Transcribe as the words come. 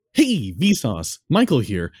Hey, Vsauce, Michael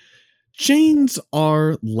here. Chains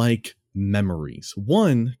are like memories.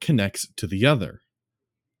 One connects to the other.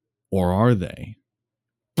 Or are they?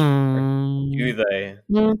 Do they?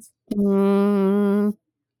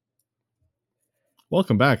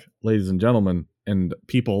 Welcome back, ladies and gentlemen, and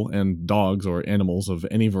people and dogs or animals of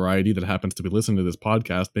any variety that happens to be listening to this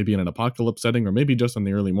podcast, maybe in an apocalypse setting or maybe just in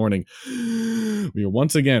the early morning. We are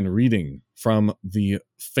once again reading from the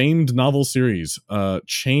famed novel series,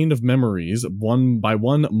 Chain of Memories, one by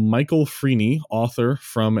one Michael Freeney, author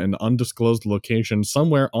from an undisclosed location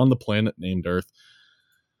somewhere on the planet named Earth.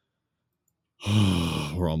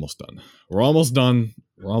 We're almost done. We're almost done.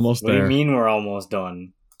 We're almost there. What do you mean we're almost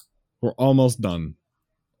done? We're almost done.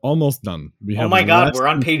 Almost done. We have oh my god, less we're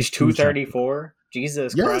on than page 15 chapters. 234?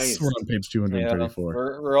 Jesus Yes, Christ. we're on page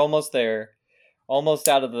 234. We're almost there. Almost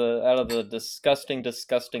out of the disgusting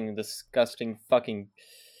fucking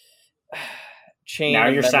chain. Now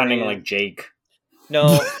of you're sounding memories. like Jake.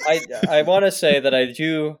 No, I want to say that I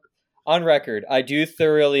do, on record, I do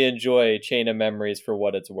thoroughly enjoy Chain of Memories for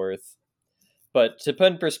what it's worth. But to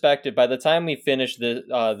put in perspective, by the time we finish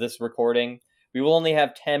this recording, we will only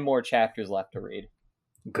have 10 more chapters left to read.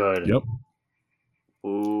 Good. Yep.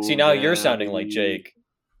 Ooh, See, now you're sounding like Jake.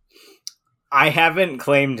 I haven't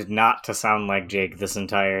claimed not to sound like Jake this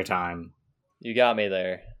entire time. You got me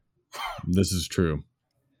there. This is true.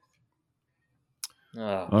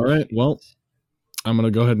 Oh, All right, well, I'm going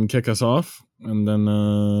to go ahead and kick us off, and then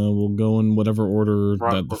we'll go in whatever order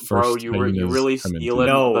that the first you really come into. stealing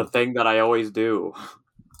No. the thing that I always do.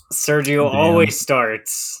 Sergio Damn. always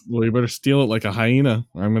starts. Well, you better steal it like a hyena.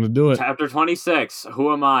 I'm going to do it. Chapter 26.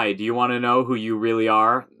 Who am I? Do you want to know who you really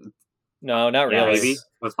are? no, not Yeah, really. Maybe.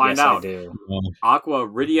 Let's find Yes, I out. do. Aqua,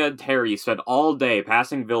 Rydia, and Terry spent all day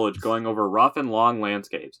passing village going over rough and long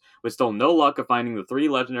landscapes, with still no luck of finding the 3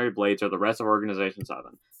 legendary blades or the rest of Organization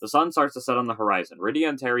 7. The sun starts to set on the horizon. Rydia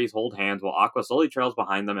and Terry's hold hands while Aqua slowly trails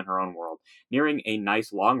behind them in her own world, nearing a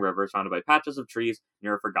nice long river surrounded by patches of trees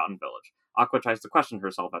near a forgotten village. Aqua tries to question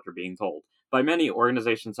herself after being told by many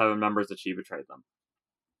Organization 7 members that she betrayed them.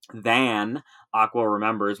 Then, Aqua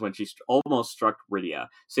remembers when she almost struck Rydia.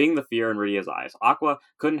 Seeing the fear in Rydia's eyes, Aqua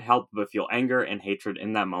couldn't help but feel anger and hatred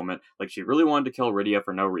in that moment, like she really wanted to kill Rydia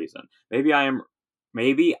for no reason. Maybe I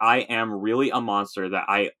am really a monster that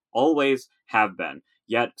I always have been,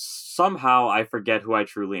 yet somehow I forget who I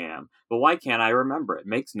truly am. But why can't I remember it?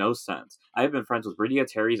 Makes no sense. I have been friends with Rydia,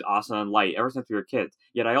 Terry's, Asuna, and Light ever since we were kids,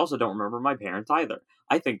 yet I also don't remember my parents either.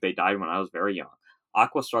 I think they died when I was very young.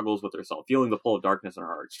 Aqua struggles with herself, feeling the pull of darkness in her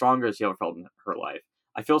heart, stronger as she ever felt in her life.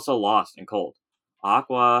 I feel so lost and cold.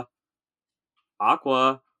 Aqua,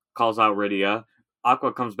 calls out Rydia.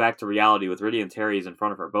 Aqua comes back to reality with Rydia and Terry in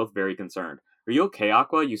front of her, both very concerned. Are you okay,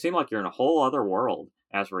 Aqua? You seem like you're in a whole other world,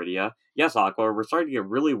 asked Rydia. Yes, Aqua, we're starting to get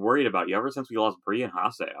really worried about you ever since we lost Bree and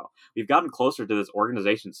Haseo. We've gotten closer to this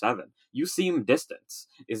Organization 7. You seem distant.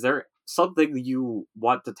 Is there something you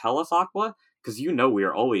want to tell us, Aqua? Because you know we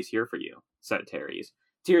are always here for you, said Terry's.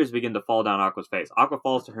 Tears begin to fall down Aqua's face. Aqua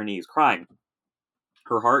falls to her knees, crying,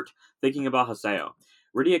 her heart thinking about Haseo.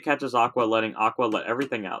 Rydia catches Aqua, letting Aqua let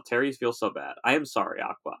everything out. Terry's feels so bad. I am sorry,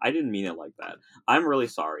 Aqua. I didn't mean it like that. I'm really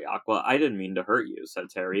sorry, Aqua. I didn't mean to hurt you,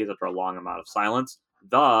 said Terry's after a long amount of silence.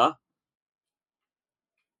 The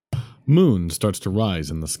Moon starts to rise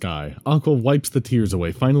in the sky. Aqua wipes the tears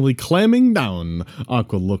away, finally clamming down.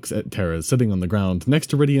 Aqua looks at Terez, sitting on the ground, next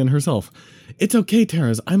to Rydia and herself. It's okay,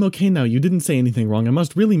 Terez. I'm okay now. You didn't say anything wrong. I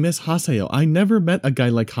must really miss Haseo. I never met a guy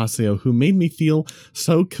like Haseo who made me feel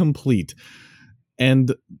so complete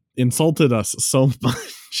and insulted us so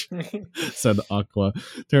much, said Aqua.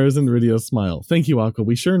 Terez and Rydia smile. Thank you, Aqua.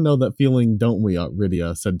 We sure know that feeling, don't we,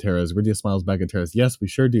 Rydia, said Terez. Rydia smiles back at Terez. Yes, we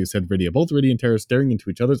sure do, said Rydia. Both Rydia and Terez staring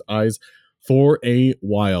into each other's eyes for a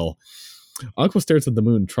while. Aqua stares at the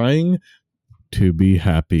moon, trying to be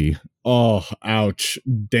happy. Oh, ouch.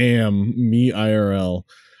 Damn, me IRL.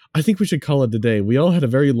 I think we should call it a day. We all had a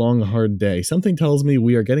very long, hard day. Something tells me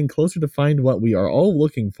we are getting closer to find what we are all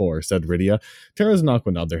looking for, said Rydia. Terez and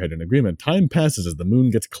Aqua nod their head in agreement. Time passes as the moon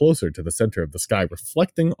gets closer to the center of the sky,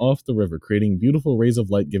 reflecting off the river, creating beautiful rays of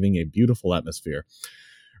light, giving a beautiful atmosphere.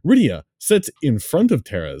 Rydia sits in front of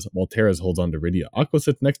Terez, while Terez holds on to Rydia. Aqua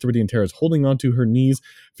sits next to Rydia and Terez, holding onto her knees,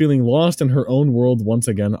 feeling lost in her own world once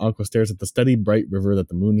again. Aqua stares at the steady, bright river that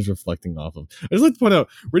the moon is reflecting off of. I just like to point out,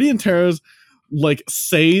 Rydia and Terez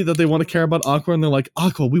say that they want to care about Aqua, and they're like,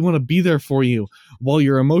 Aqua, we want to be there for you while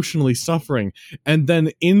you're emotionally suffering. And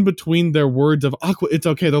then in between their words of Aqua, it's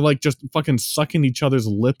okay, they're like just fucking sucking each other's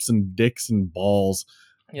lips and dicks and balls.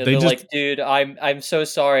 Yeah, they're like, dude, I'm so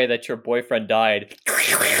sorry that your boyfriend died.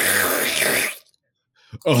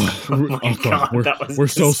 Oh my Aqua, God, that was we're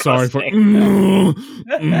so sorry for.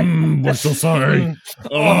 disgusting. We're so sorry.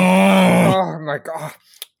 Oh. Oh my god.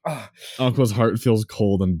 Oh. Aqua's heart feels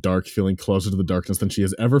cold and dark, feeling closer to the darkness than she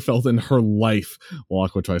has ever felt in her life, while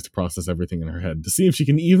Aqua tries to process everything in her head, to see if she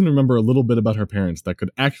can even remember a little bit about her parents that could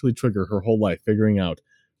actually trigger her whole life figuring out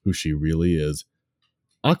who she really is.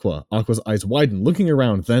 Aqua's eyes widen, looking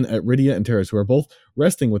around, then at Rydia and Terrace, who are both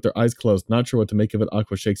resting with their eyes closed, not sure what to make of it.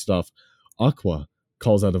 Aqua shakes it off. Aqua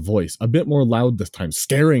calls out a voice, a bit more loud this time,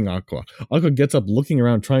 scaring Aqua. Aqua gets up, looking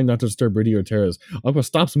around, trying not to disturb Rydia or Terrace. Aqua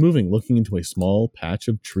stops moving, looking into a small patch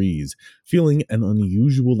of trees, feeling an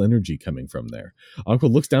unusual energy coming from there. Aqua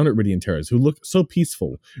looks down at Rydia and Terrace, who look so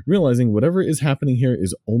peaceful, realizing whatever is happening here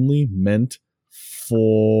is only meant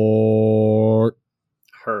for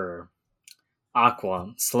Her.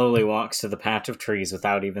 Aqua slowly walks to the patch of trees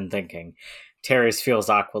without even thinking. Terrace feels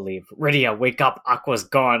Aqua leave. Rydia, wake up! Aqua's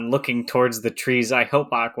gone, looking towards the trees. I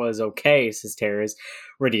hope Aqua is okay, says Terrace.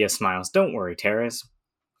 Rydia smiles. Don't worry, Terrace.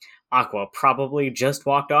 Aqua probably just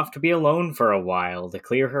walked off to be alone for a while, to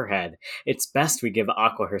clear her head. It's best we give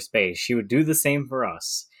Aqua her space. She would do the same for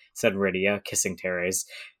us, said Rydia, kissing Terrace.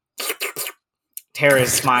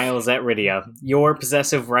 Terrace smiles at Rydia. You're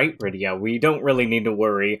possessive, right, Rydia? We don't really need to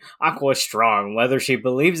worry. Aqua's strong, whether she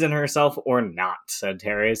believes in herself or not, said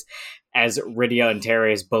Terrace, as Rydia and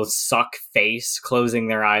Terrace both suck face, closing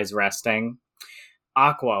their eyes, resting.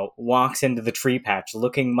 Aqua walks into the tree patch,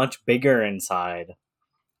 looking much bigger inside.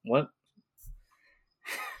 What?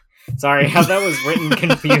 Sorry, how that was written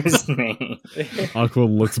confused me. Aqua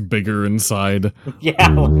looks bigger inside. Yeah,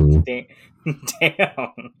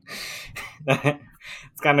 damn.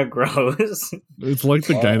 It's kind of gross. It's like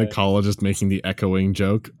the gynecologist making the echoing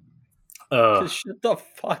joke. Shut the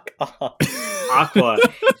fuck up. Aqua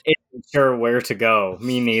isn't sure where to go.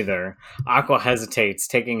 Me neither. Aqua hesitates,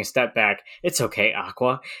 taking a step back. It's okay,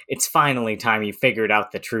 Aqua. It's finally time you figured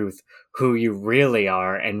out the truth, who you really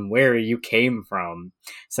are, and where you came from,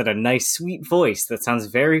 said a nice, sweet voice that sounds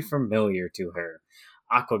very familiar to her.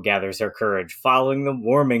 Aqua gathers her courage, following the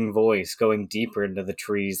warming voice, going deeper into the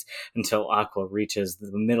trees until Aqua reaches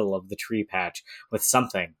the middle of the tree patch with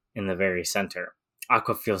something in the very center.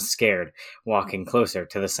 Aqua feels scared, walking closer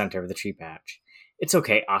to the center of the tree patch. It's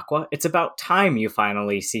okay, Aqua. It's about time you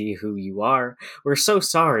finally see who you are. We're so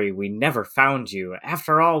sorry we never found you.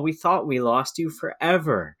 After all, we thought we lost you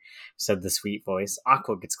forever, said the sweet voice.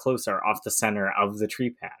 Aqua gets closer off the center of the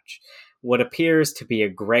tree patch. What appears to be a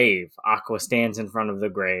grave. Aqua stands in front of the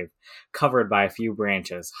grave, covered by a few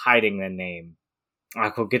branches, hiding the name.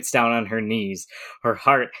 Aqua gets down on her knees, her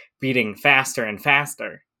heart beating faster and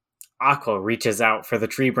faster. Aqua reaches out for the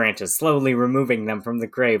tree branches, slowly removing them from the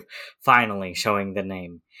grave, finally showing the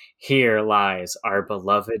name. Here lies our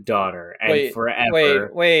beloved daughter, and forever...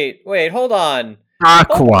 Wait, hold on.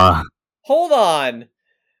 Aqua! Hold on!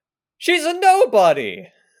 She's a nobody!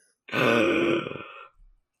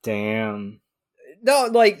 Damn. No,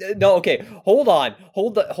 okay. Hold on.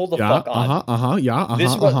 Hold the fuck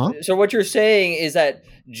on. So what you're saying is that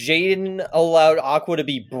Jaden allowed Aqua to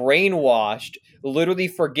be brainwashed, literally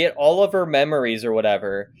forget all of her memories or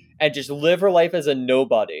whatever, and just live her life as a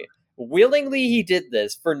nobody. Willingly he did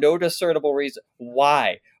this for no discernible reason.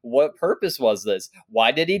 Why? What purpose was this?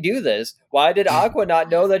 Why did he do this? Why did Aqua not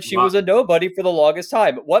know that she was a nobody for the longest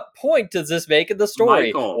time? What point does this make in the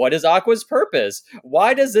story? Michael. What is Aqua's purpose?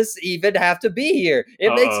 Why does this even have to be here?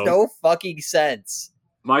 It makes no fucking sense.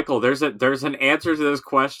 Michael, there's an answer to this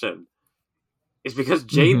question. It's because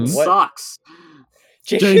Jaden sucks.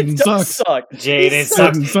 Jaden sucks. Suck. Jaden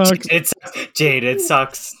sucks. Jaden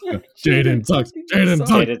sucks. Jaden sucks.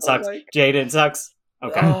 Jaden sucks. Jaden sucks.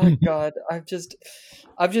 Okay. Oh god, I'm just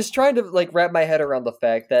trying to wrap my head around the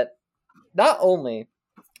fact that not only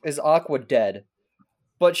is Aqua dead,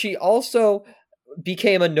 but she also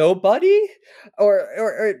became a nobody,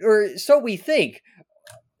 or so we think.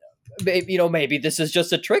 Maybe this is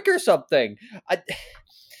just a trick or something.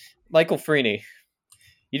 Michael Freeney,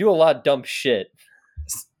 you do a lot of dumb shit.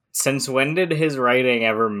 Since when did his writing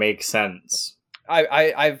ever make sense?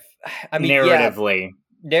 I mean, narratively.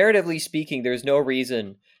 Yeah, narratively speaking, there's no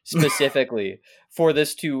reason specifically for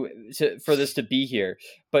this to be here.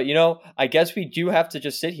 But I guess we do have to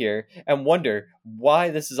just sit here and wonder why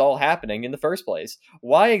this is all happening in the first place.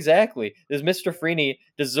 Why exactly does Mr. Freeney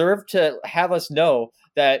deserve to have us know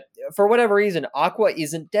that for whatever reason Aqua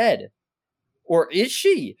isn't dead? Or is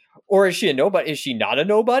she? Or is she a nobody? Is she not a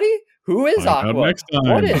nobody? Who is Aqua?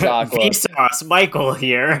 What is Aqua? Vsauce, Michael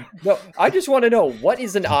here. No, I just want to know, what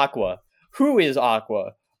is an Aqua? Who is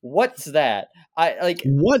Aqua? What's that? I like.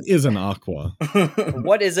 What is an Aqua?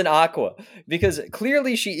 What is an Aqua? Because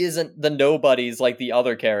clearly she isn't the nobodies like the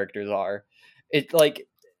other characters are. It like.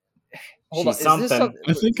 Hold She's on, is this something.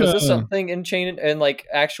 I think was this something in Chain and like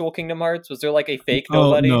actual Kingdom Hearts? Was there like a fake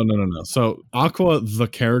Oh nobody? no. So Aqua, the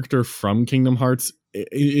character from Kingdom Hearts,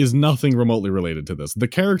 is nothing remotely related to this. The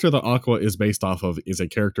character that Aqua is based off of is a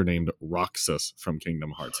character named Roxas from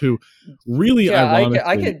Kingdom Hearts, who really Yeah, ironically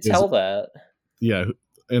I can tell that. Yeah,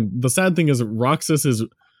 and the sad thing is Roxas is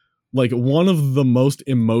like one of the most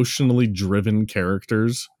emotionally driven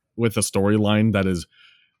characters with a storyline that is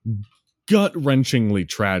gut-wrenchingly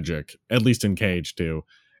tragic, at least in KH2.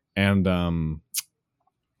 And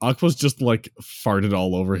Aqua's just like farted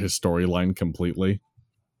all over his storyline completely.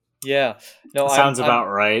 Yeah, no, Sounds about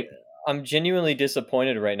right. I'm genuinely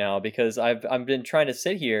disappointed right now because I've been trying to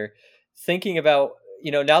sit here thinking about,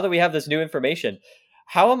 now that we have this new information,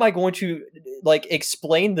 how am I going to like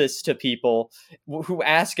explain this to people who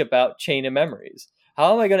ask about Chain of Memories?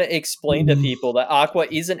 How am I going to explain to people that Aqua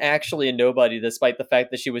isn't actually a nobody despite the fact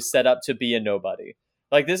that she was set up to be a nobody?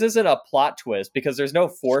 Like, this isn't a plot twist because there's no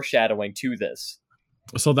foreshadowing to this.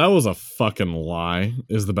 So that was a fucking lie,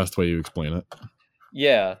 is the best way you explain it.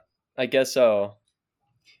 Yeah, I guess so.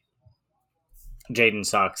 Jaden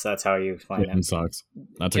sucks. That's how you explain Jaden it. sucks.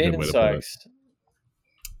 That's a good way to put it.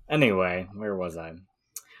 Anyway, where was I?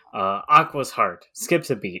 Aqua's heart skips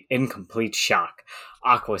a beat in complete shock.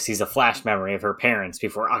 Aqua sees a flash memory of her parents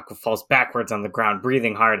before Aqua falls backwards on the ground,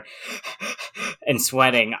 breathing hard and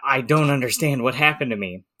sweating. I don't understand what happened to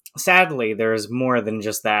me. Sadly, there is more than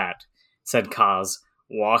just that, said Kaz,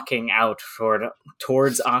 walking out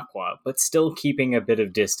towards Aqua, but still keeping a bit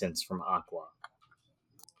of distance from Aqua.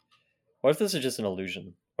 What if this is just an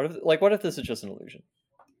illusion? What if this is just an illusion?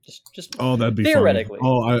 Just oh, that'd be theoretically.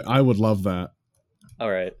 Funny. Oh, I would love that. All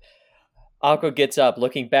right. Aqua gets up,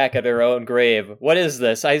 looking back at her own grave. What is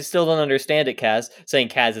this? I still don't understand it, Kaz. Saying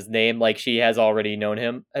Kaz's name like she has already known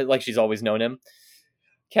him, like she's always known him.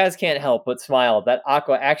 Kaz can't help but smile that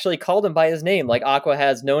Aqua actually called him by his name, like Aqua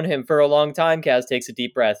has known him for a long time. Kaz takes a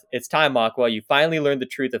deep breath. It's time, Aqua. You finally learned the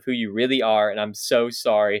truth of who you really are, and I'm so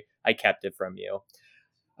sorry I kept it from you.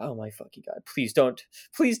 Oh my fucking god. Please don't.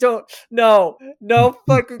 No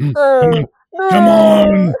fucking. Oh, Come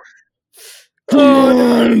on! Come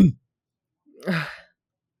on!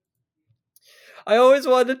 I always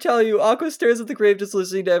wanted to tell you. Aqua stares at the grave, just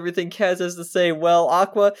listening to everything Kaz has to say. Well,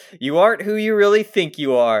 Aqua, you aren't who you really think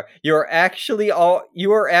you are. You actually are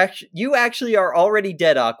already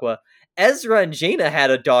dead, Aqua. Ezra and Jaina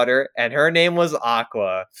had a daughter, and her name was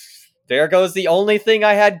Aqua. There goes the only thing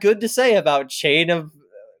I had good to say about Chain of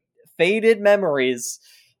Faded Memories.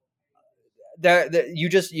 You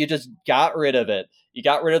just got rid of it. You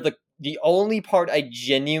got rid of the only part I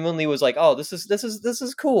genuinely was like, oh, this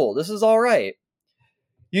is cool. This is all right.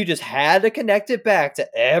 You just had to connect it back to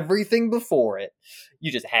everything before it.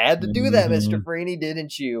 You just had to do that, Mr. Freeney,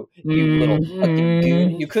 didn't you? You little fucking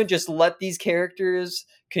goon. You couldn't just let these characters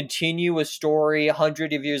continue a story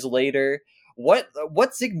 100 years later.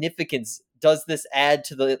 What significance does this add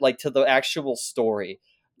to the actual story?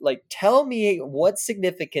 Like, tell me what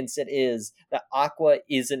significance it is that Aqua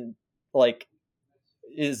is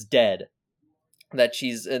dead. That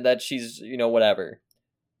she's whatever.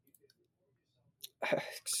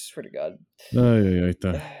 Swear to God.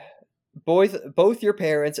 Both your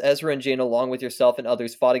parents, Ezra and Jaina, along with yourself and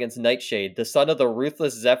others, fought against Nightshade, the son of the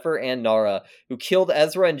ruthless Zephyr and Nara, who killed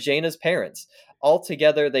Ezra and Jaina's parents.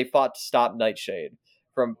 Altogether, they fought to stop Nightshade.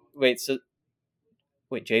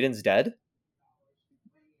 Jaden's dead?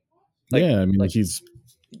 He's...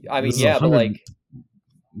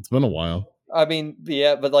 It's been a while. I mean,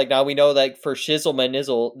 yeah, but like now we know that for Shizzle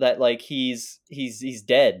Manizzle that like he's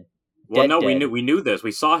dead. Well, no, dead. We knew this.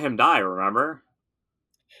 We saw him die. Remember?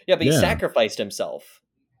 Yeah, but he sacrificed himself.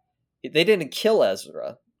 They didn't kill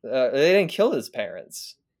Ezra. They didn't kill his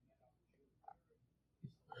parents.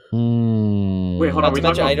 Wait, hold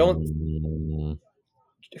on. I don't.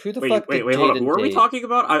 Who the fuck? Wait, hold on. Who are we talking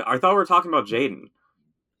about? I thought we were talking about Jaden.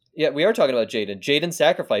 Yeah, we are talking about Jaden. Jaden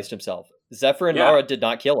sacrificed himself. Zephyr and Nara did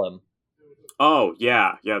not kill him. Oh,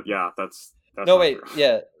 yeah. That's no, wait,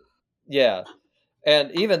 yeah.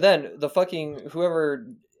 And even then, whoever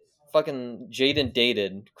fucking Jaden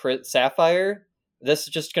dated, Sapphire, this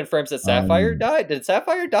just confirms that Sapphire died. Did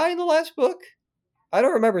Sapphire die in the last book? I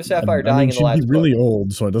don't remember Sapphire dying in the last book. She'd be really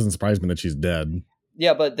old, so it doesn't surprise me that she's dead.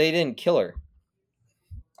 Yeah, but they didn't kill her.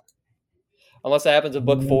 Unless that happens in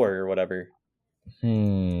book 4 or whatever.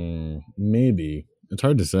 Maybe. It's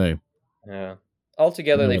hard to say. Yeah.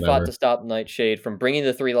 Altogether, they fought Whatever. to stop Nightshade from bringing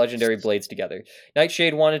the 3 legendary blades together.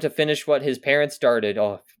 Nightshade wanted to finish what his parents started.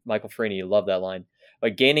 Oh, Michael Freeney, you love that line.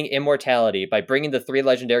 By gaining immortality by bringing the 3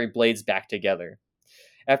 legendary blades back together.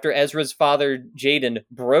 After Ezra's father, Jaden,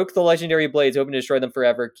 broke the legendary blades, hoping to destroy them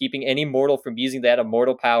forever, keeping any mortal from using that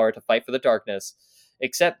immortal power to fight for the darkness,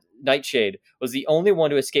 except Nightshade was the only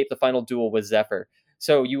one to escape the final duel with Zephyr.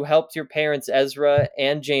 So you helped your parents, Ezra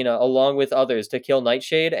and Jaina, along with others, to kill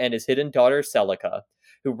Nightshade and his hidden daughter, Celica,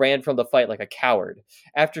 who ran from the fight like a coward.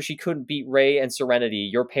 After she couldn't beat Ray and Serenity,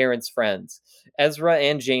 your parents' friends. Ezra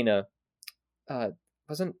and Jaina,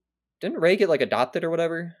 didn't Ray get like adopted or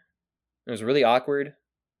whatever? It was really awkward.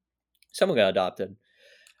 Someone got adopted.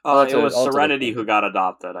 It was Serenity who got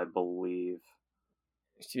adopted, I believe.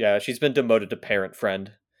 Yeah, she's been demoted to parent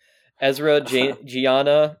friend. Ezra,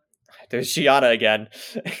 Gianna, there's Gianna again,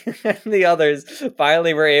 and the others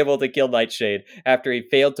finally were able to kill Nightshade after he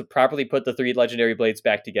failed to properly put the 3 legendary blades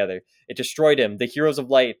back together. It destroyed him. The Heroes of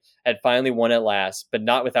Light had finally won at last, but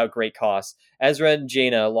not without great cost. Ezra and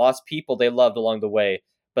Jaina lost people they loved along the way,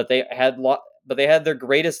 but they had their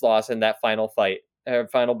greatest loss in that final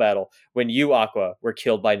battle, when you, Aqua, were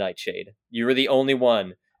killed by Nightshade. You were the only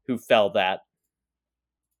one who fell that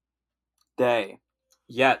day.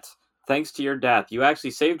 Yet, thanks to your death, you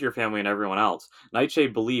actually saved your family and everyone else.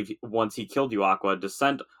 Nightshade believed, once he killed you, Aqua,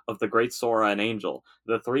 descent of the great Sora and Angel,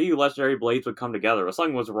 the 3 legendary blades would come together. But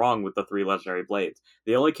something was wrong with the 3 legendary blades.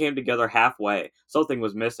 They only came together halfway. Something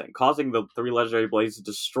was missing, causing the 3 legendary blades to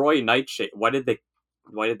destroy Nightshade. Why did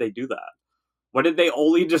they do that? Why did they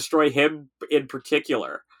only destroy him in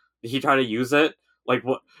particular? Did he try to use it? Like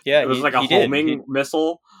what? Yeah, it was like a homing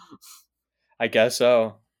missile. I guess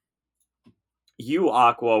so. You,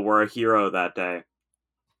 Aqua, were a hero that day.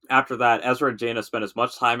 After that, Ezra and Jaina spent as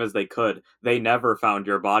much time as they could. They never found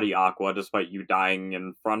your body, Aqua, despite you dying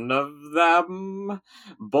in front of them.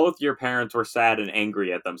 Both your parents were sad and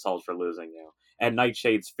angry at themselves for losing you. At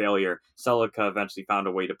Nightshade's failure, Celica eventually found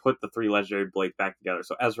a way to put the 3 legendary blades back together,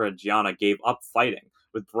 so Ezra and Gianna gave up fighting,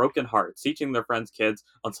 with broken hearts, teaching their friends' kids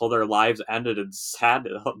until their lives ended in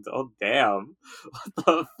sadness. Oh, damn. What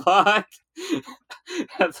the fuck?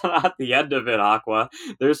 That's not the end of it, Aqua.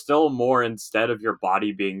 There's still more instead of your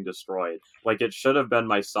body being destroyed. Like, it should have been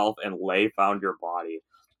myself and Lei found your body.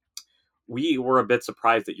 We were a bit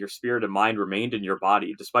surprised that your spirit and mind remained in your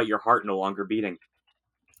body, despite your heart no longer beating.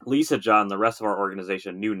 Lisa John and the rest of our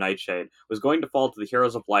organization knew Nightshade was going to fall to the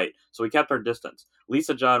Heroes of Light, so we kept our distance.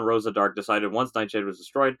 Lisa John and Rosa Dark decided once Nightshade was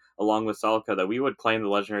destroyed, along with Celica, that we would claim the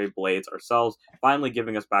legendary blades ourselves, finally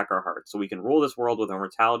giving us back our hearts, so we can rule this world with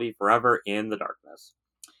immortality forever in the darkness.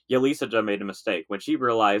 Yet Lisa John made a mistake when she didn't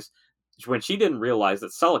realize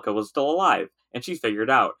that Celica was still alive, and she figured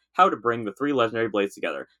out how to bring the 3 legendary blades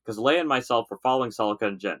together, because Lei and myself were following Celica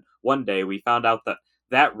and Jin. One day, we found out that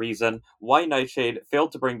reason why Nightshade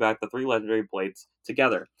failed to bring back the 3 legendary blades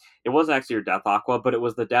together. It wasn't actually your death, Aqua, but it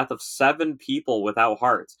was the death of 7 people without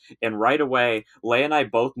hearts. And right away, Lei and I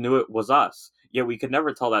both knew it was us. Yet we could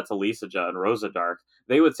never tell that to Lisaja and Rosa Dark.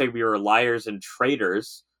 They would say we were liars and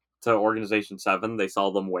traitors to Organization 7. They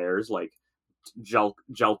sell them wares like jelk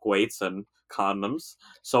weights and condoms.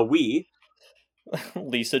 So we...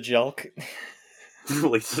 Lisa Jelk.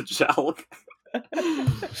 Lisa Jelk.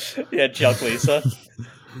 Yeah, Jelk Lisa.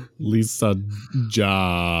 Lisa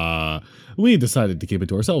Ja. We decided to keep it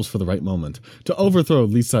to ourselves for the right moment, to overthrow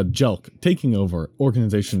Lisa Jelk, taking over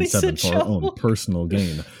Organization Lisa 7 for our own Jelk. personal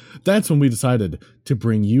gain. That's when we decided to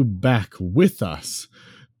bring you back with us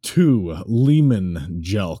to Lehman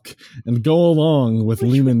Jelk and go along with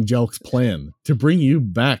Lehman Jelk's plan to bring you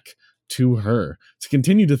back to her, to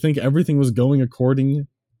continue to think everything was going according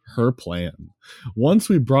her plan. Once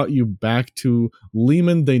we brought you back to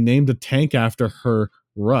Lehman, they named a tank after her,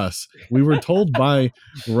 Russ. We were told by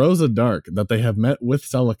Rosa Dark that they have met with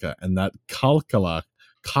Celica and that Kalkabalaka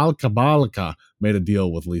made a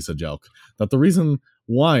deal with Lisa Jelk. That the reason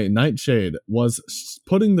why Nightshade was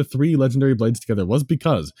putting the 3 legendary blades together was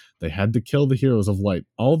because they had to kill the Heroes of Light,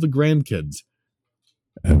 all the grandkids.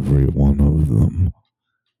 Every one of them.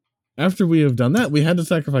 After we have done that, we had to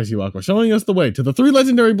sacrifice you, Aqua, showing us the way to the 3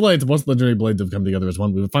 legendary blades. Once the legendary blades have come together as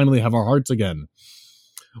one, we would finally have our hearts again.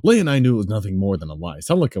 Lei and I knew it was nothing more than a lie.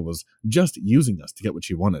 Celica was just using us to get what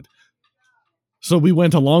she wanted. So we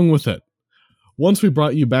went along with it. Once we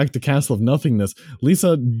brought you back to Castle of Nothingness,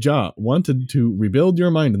 Lisa Ja wanted to rebuild your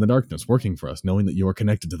mind in the darkness, working for us, knowing that you are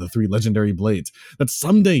connected to the 3 legendary blades, that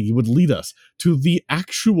someday you would lead us to the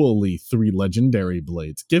actually 3 legendary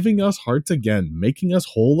blades, giving us hearts again, making us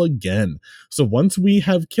whole again. So once we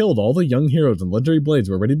have killed all the young heroes and legendary blades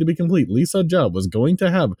were ready to be complete, Lisa Ja was going to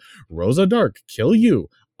have Rosa Dark kill you,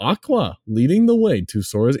 Aqua, leading the way to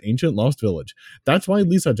Sora's ancient lost village. That's why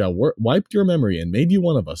Lisa-ja wiped your memory and made you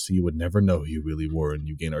one of us, so you would never know who you really were, and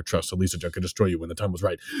you gain our trust, so Lisa-ja could destroy you when the time was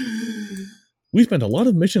right. We spent a lot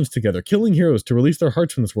of missions together, killing heroes to release their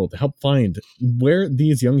hearts from this world to help find where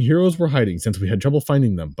these young heroes were hiding since we had trouble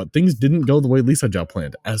finding them. But things didn't go the way Lisa-ja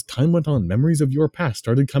planned. As time went on, memories of your past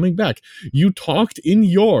started coming back. You talked in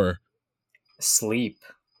your sleep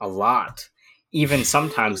a lot. Even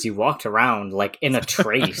sometimes you walked around like in a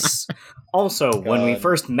trace. Also, when we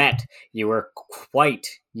first met, you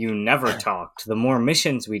never talked. The more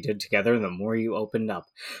missions we did together, the more you opened up.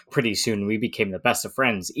 Pretty soon we became the best of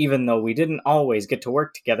friends. Even though we didn't always get to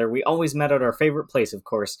work together, we always met at our favorite place, of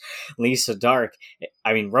course. Rosa Dark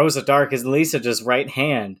is Lisa-ja's right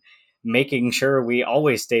hand, making sure we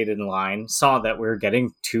always stayed in line, saw that we were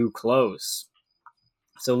getting too close.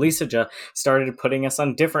 So Lisa-ja started putting us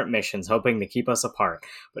on different missions, hoping to keep us apart.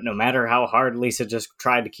 But no matter how hard Lisa-ja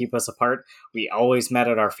tried to keep us apart, we always met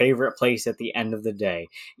at our favorite place at the end of the day.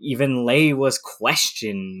 Even Lei was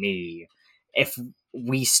questioning me if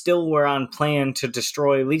we still were on plan to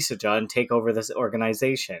destroy Lisa-ja and take over this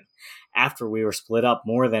organization. After we were split up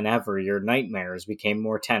more than ever, your nightmares became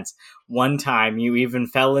more tense. One time, you even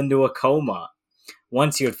fell into a coma.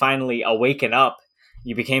 Once you had finally awakened up,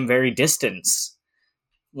 you became very distant,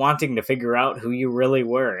 wanting to figure out who you really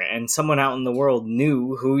were, and someone out in the world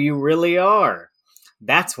knew who you really are.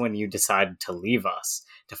 That's when you decided to leave us,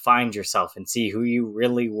 to find yourself and see who you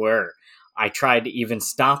really were. I tried to even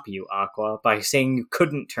stop you, Aqua, by saying you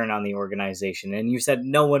couldn't turn on the organization, and you said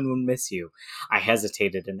no one would miss you. I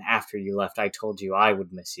hesitated, and after you left, I told you I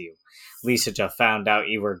would miss you. Lisa-ja found out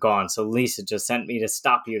you were gone, so Lisa-ja sent me to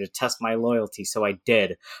stop you to test my loyalty, so I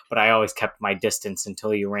did. But I always kept my distance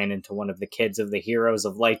until you ran into one of the kids of the Heroes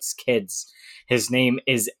of Light's kids. His name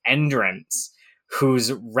is Endrance,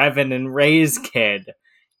 who's Revan and Ray's kid.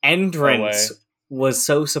 Endrance was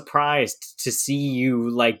so surprised to see you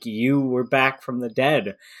like you were back from the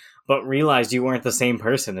dead, but realized you weren't the same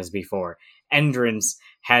person as before. Endrance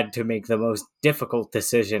had to make the most difficult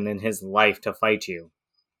decision in his life to fight you.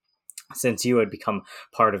 Since you had become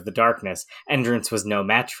part of the darkness, Endrance was no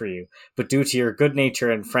match for you, but due to your good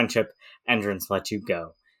nature and friendship, Endrance let you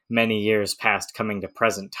go. Many years passed, coming to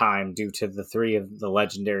present time due to the 3 of the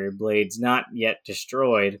legendary blades not yet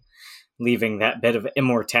destroyed, leaving that bit of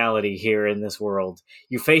immortality here in this world.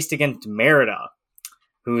 You faced against Merida,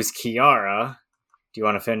 who's Kiara. Do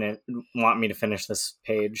you want me to finish this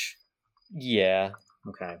page? Yeah.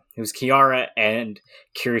 Okay. Who's Kiara and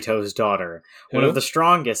Kirito's daughter. Who? One of the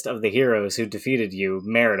strongest of the heroes who defeated you,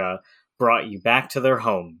 Merida, brought you back to their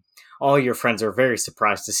home. All your friends are very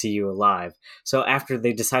surprised to see you alive. So after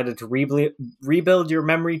they decided to rebuild your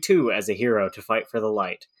memory too as a hero to fight for the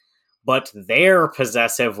light. But their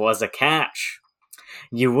possessive was a catch.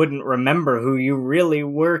 You wouldn't remember who you really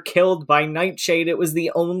were. Killed by Nightshade, it was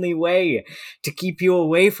the only way to keep you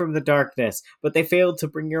away from the darkness, but they failed to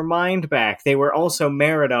bring your mind back. They were also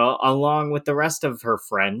Merida, along with the rest of her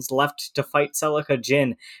friends, left to fight Celica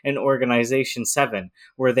Jin in Organization 7,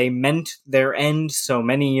 where they meant their end so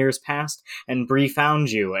many years passed, and Bree found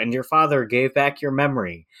you, and your father gave back your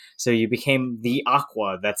memory, so you became the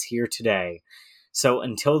Aqua that's here today. So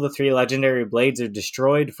until the 3 legendary blades are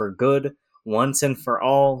destroyed for good, once and for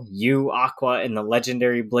all, you, Aqua, and the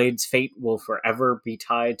legendary blades' fate will forever be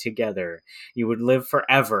tied together. You would live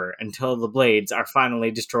forever until the blades are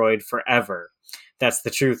finally destroyed forever. That's the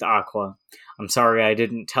truth, Aqua. I'm sorry I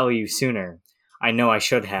didn't tell you sooner. I know I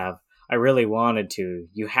should have. I really wanted to.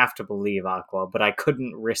 You have to believe, Aqua, but I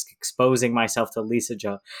couldn't risk exposing myself to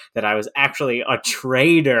Lisa-ja that I was actually a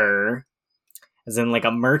trader, as in like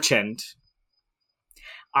a merchant.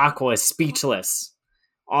 Aqua is speechless.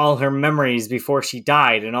 All her memories before she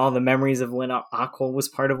died and all the memories of when Aqua was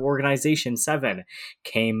part of Organization 7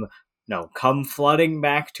 come flooding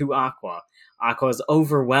back to Aqua. Aqua is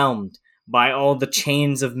overwhelmed by all the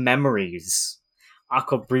chains of memories.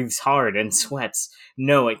 Aqua breathes hard and sweats.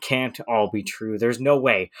 No, it can't all be true. There's no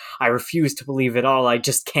way. I refuse to believe it all. I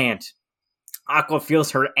just can't. Aqua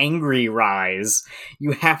feels her angry rise.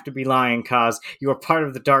 You have to be lying, Kaz. You are part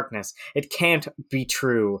of the darkness. It can't be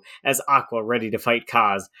true. As Aqua ready to fight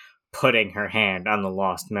Kaz, putting her hand on the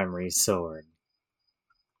lost memory's sword.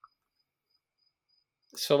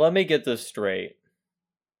 So let me get this straight.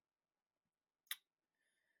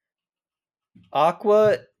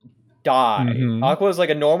 Aqua died. Mhm. Aqua was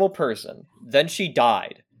like a normal person. Then she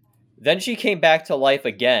died. Then she came back to life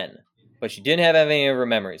again. But she didn't have any of her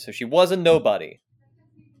memories, so she was a nobody.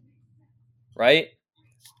 Right?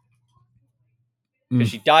 Because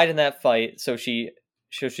she died in that fight, so she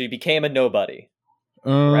became a nobody.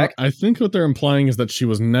 Correct? I think what they're implying is that she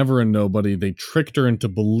was never a nobody. They tricked her into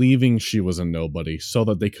believing she was a nobody so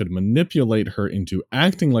that they could manipulate her into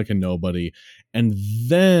acting like a nobody. And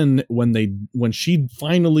then when she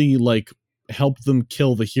finally like helped them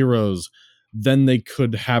kill the heroes, then they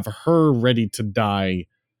could have her ready to die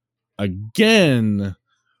again,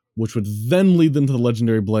 which would then lead them to the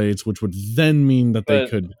legendary blades, which would then mean that they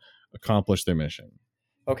could accomplish their mission.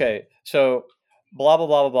 Okay, so blah blah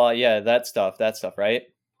blah blah blah. Yeah, that stuff, right?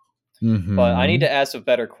 Mm-hmm. But I need to ask a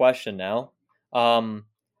better question now.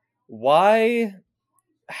 Why?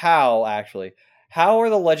 How actually? How are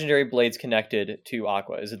the legendary blades connected to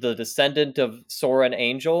Aqua? Is it the descendant of Sora and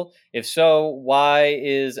Angel? If so, why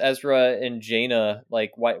is Ezra and Jaina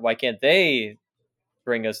like? Why can't they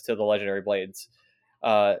bring us to the legendary blades?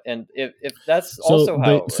 And if that's also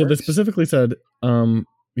how it works. So they specifically said,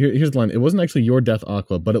 here's the line. It wasn't actually your death,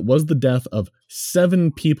 Aqua, but it was the death of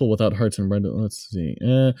 7 people without hearts and red. Let's see.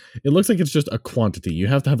 It looks like it's just a quantity. You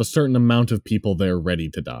have to have a certain amount of people there ready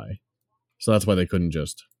to die. So that's why they couldn't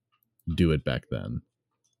just do it back then.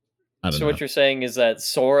 I don't know. What you're saying is that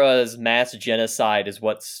Sora's mass genocide is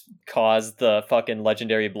what's caused the fucking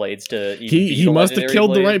legendary blades to he must have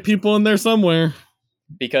killed the right people in there somewhere.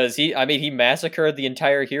 Because he massacred the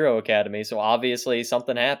entire Hero Academy, so obviously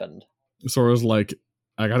something happened. Sora's like,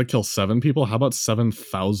 I gotta kill 7 people? How about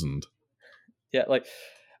 7,000? Yeah, like,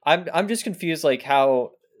 I'm just confused, like,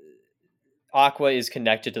 how Aqua is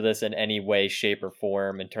connected to this in any way, shape, or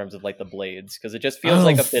form in terms of, like, the blades. Because it just feels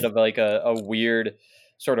like a bit of, like, a weird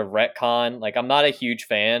sort of retcon. Like, I'm not a huge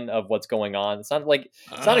fan of what's going on. It's not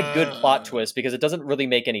a good plot twist, because it doesn't really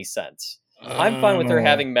make any sense. I'm fine with her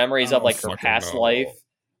having memories of like her past life,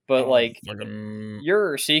 but like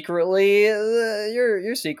you're secretly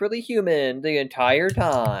human the entire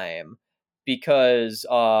time because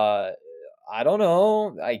I don't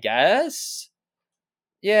know. I guess.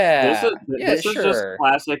 Yeah. This is just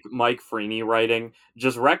classic Mike Freeney writing,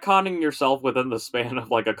 just retconning yourself within the span of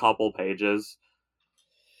like a couple pages.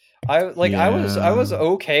 I was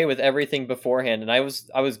okay with everything beforehand, and I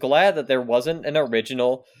was glad that there wasn't an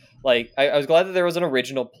original. Like, I was glad that there was an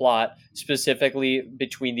original plot specifically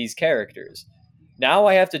between these characters. Now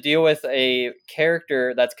I have to deal with a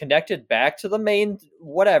character that's connected back to the main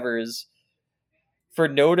whatevers for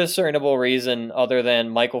no discernible reason other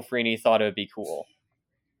than Michael Freeney thought it would be cool.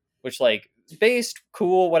 Which, like, based,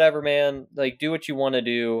 cool, whatever, man. Like, do what you want to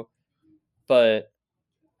do. But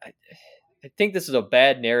I think this is a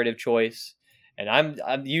bad narrative choice. And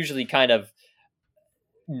I'm usually kind of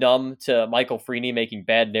numb to Michael Freeney making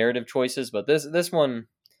bad narrative choices, but this one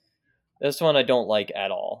I don't like at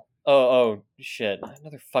all. Oh shit!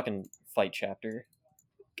 Another fucking fight chapter.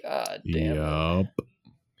 God damn. Yup.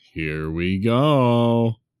 Here we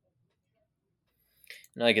go.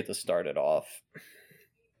 Now I get to start it off.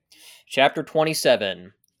 Chapter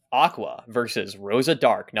 27: Aqua versus Rosa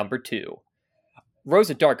Dark, number 2.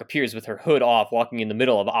 Rosa Dark appears with her hood off, walking in the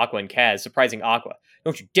middle of Aqua and Kaz, surprising Aqua.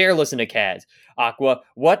 Don't you dare listen to Kaz. Aqua,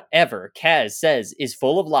 whatever Kaz says is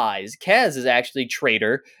full of lies. Kaz is actually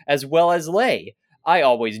traitor, as well as Lei. I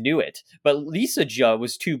always knew it. But Lisa Jelk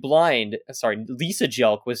was too blind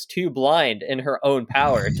in her own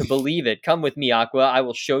power to believe it. Come with me, Aqua. I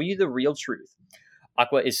will show you the real truth.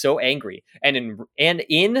 Aqua is so angry and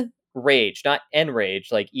enraged, not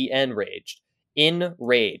enraged, like enraged.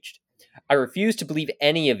 Enraged. I refuse to believe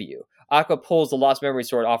any of you. Aqua pulls the Lost Memory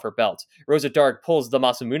Sword off her belt. Rosa Dark pulls the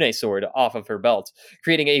Masamune Sword off of her belt,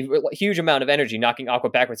 creating a huge amount of energy, knocking Aqua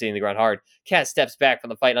backwards, hitting the ground hard. Kaz steps back from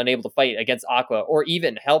the fight, unable to fight against Aqua, or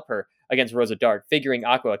even help her against Rosa Dark, figuring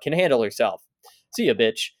Aqua can handle herself. See ya,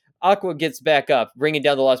 bitch. Aqua gets back up, bringing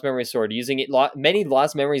down the Lost Memory Sword, using many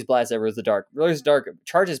Lost Memories blasts at Rosa Dark. Rosa Dark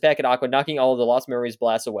charges back at Aqua, knocking all of the Lost Memories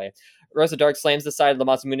blasts away. Rosa Dark slams the side of the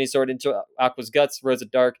Masamune Sword into Aqua's guts. Rosa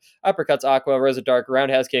Dark uppercuts Aqua. Rosa Dark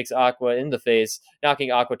roundhouse kicks Aqua in the face,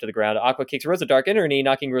 knocking Aqua to the ground. Aqua kicks Rosa Dark in her knee,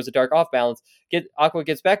 knocking Rosa Dark off balance. Aqua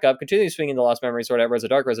gets back up, continuing swinging the Lost Memory Sword at Rosa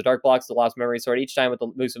Dark. Rosa Dark blocks the Lost Memory Sword each time with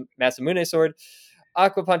the Masamune Sword.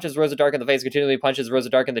 Aqua punches Rosa Dark in the face, continually punches Rosa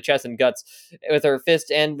Dark in the chest and guts with her fist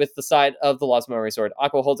and with the side of the Lost Memory Sword.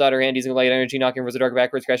 Aqua holds out her hand using light energy, knocking Rosa Dark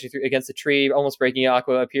backwards, crashing through against the tree, almost breaking it.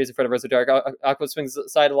 Aqua appears in front of Rosa Dark. Aqua swings the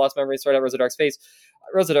side of the Lost Memory Sword at Rosa Dark's face.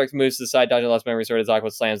 Rosa Dark moves to the side, dodging the Lost Memory Sword as Aqua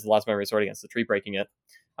slams the Lost Memory Sword against the tree, breaking it.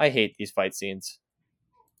 I hate these fight scenes.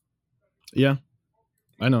 Yeah,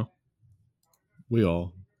 I know. We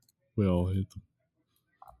all hate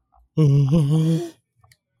them.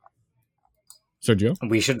 Sergio?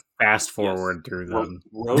 We should fast forward through them.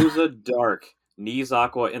 Rosa Dark knees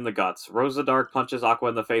Aqua in the guts. Rosa Dark punches Aqua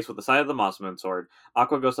in the face with the side of the Moss Moon sword.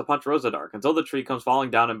 Aqua goes to punch Rosa Dark until the tree comes falling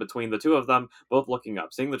down in between the two of them, both looking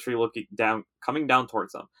up, seeing the tree coming down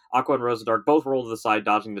towards them. Aqua and Rosa Dark both roll to the side,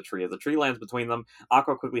 dodging the tree. As the tree lands between them,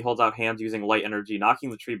 Aqua quickly holds out hands using light energy, knocking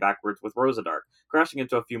the tree backwards with Rosa Dark, crashing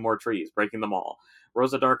into a few more trees, breaking them all.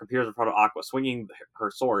 Rosa Dark appears in front of Aqua, swinging her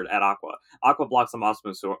sword at Aqua. Aqua blocks the Moss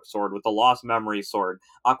Moon sword with the Lost Memory sword.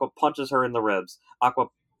 Aqua punches her in the ribs. Aqua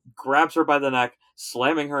grabs her by the neck,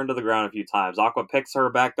 slamming her into the ground a few times. Aqua picks her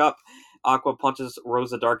back up. Aqua punches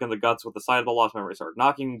Rosa Dark in the guts with the side of the Lost Memory sword,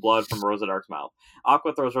 knocking blood from Rosa Dark's mouth.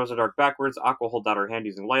 Aqua throws Rosa Dark backwards. Aqua holds out her hand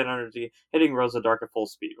using light energy, hitting Rosa Dark at full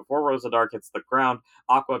speed. Before Rosa Dark hits the ground,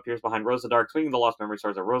 Aqua appears behind Rosa Dark, swinging the Lost Memory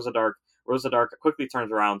swords at Rosa Dark. Rosa Dark quickly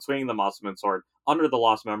turns around, swinging the Moss Moon sword under the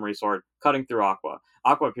Lost Memory sword, cutting through Aqua.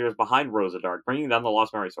 Aqua appears behind Rosa Dark, bringing down the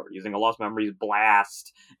Lost Memory sword, using a Lost Memories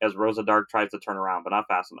blast as Rosa Dark tries to turn around, but not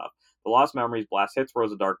fast enough. The Lost Memories blast hits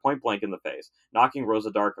Rosa Dark point blank in the face, knocking Rosa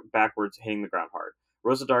Dark backwards, hitting the ground hard.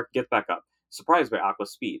 Rosa Dark gets back up, surprised by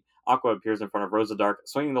Aqua's speed. Aqua appears in front of Rosa Dark,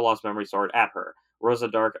 swinging the Lost Memory sword at her. Rosa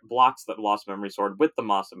Dark blocks the Lost Memory sword with the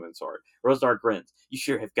Moss Moon sword. Rosa Dark grins. You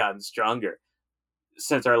sure have gotten stronger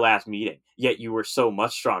since our last meeting. Yet you were so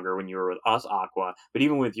much stronger when you were with us, Aqua. But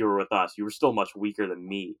even when you were with us, you were still much weaker than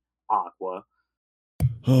me, Aqua.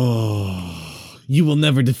 Oh, you will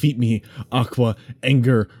never defeat me, Aqua.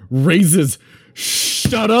 Anger raises.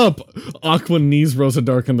 Shut up! Aqua knees Rosa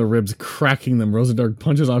Dark in the ribs, cracking them. Rosa Dark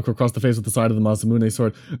punches Aqua across the face with the side of the Masamune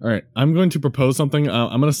sword. Alright, I'm going to propose something.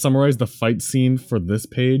 I'm going to summarize the fight scene for this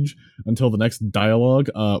page until the next dialogue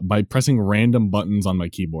by pressing random buttons on my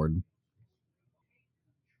keyboard.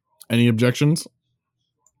 Any objections?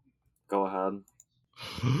 Go ahead.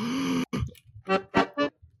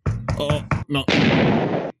 Oh, no.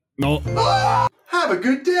 No. Have a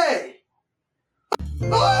good day!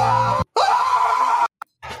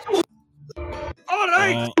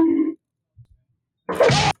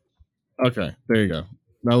 Okay, there you go.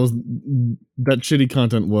 That shitty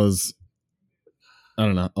content was, I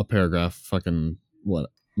don't know, a paragraph. Fucking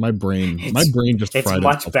what? My brain just fried. It's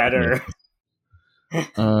much better.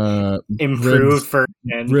 ribs, Improved for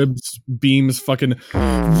ribs, beams, fucking.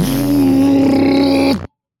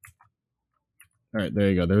 All right, there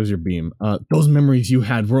you go. There's your beam. Those memories you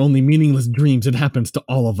had were only meaningless dreams. It happens to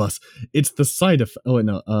all of us. It's the side effect. Oh wait,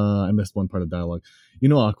 no. I missed one part of dialogue. You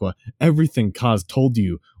know, Aqua, everything Kaz told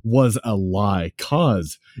you was a lie.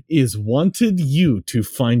 Kaz is wanted you to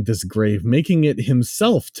find this grave, making it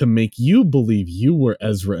himself to make you believe you were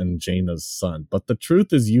Ezra and Jaina's son. But the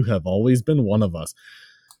truth is, you have always been one of us.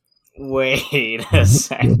 Wait a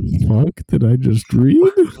second. What the fuck did I just read?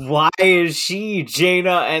 Why is she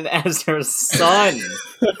Jaina and Ezra's son?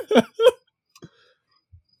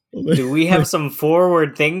 Do we have some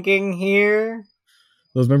forward thinking here?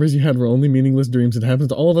 Those memories you had were only meaningless dreams. It happens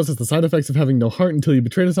to all of us as the side effects of having no heart until you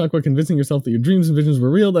betrayed us, Aqua, convincing yourself that your dreams and visions were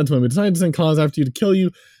real. That's when we decided to send Kaz after you to kill you,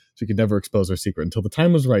 so you could never expose our secret until the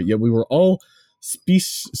time was right. Yet we were all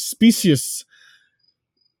specious.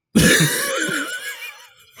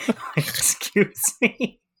 Excuse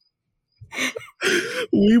me.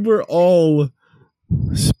 We were all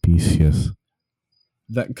specious.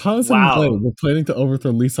 That Kaz and Blade were planning to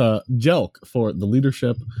overthrow Lisa Jelk for the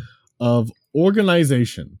leadership of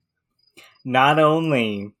organization. Not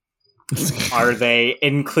only are they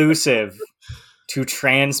inclusive to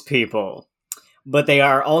trans people, but they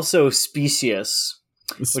are also specious,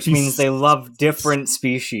 which means they love different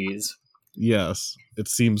species. Yes, it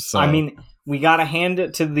seems so. I mean, we gotta hand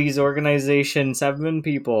it to these Organization 7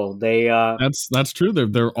 people. They that's true.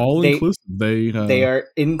 They're all inclusive. They are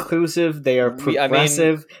inclusive. They are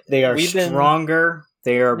progressive. They are stronger.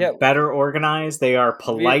 They are better organized. They are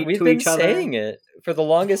polite to each other. We've been saying it for the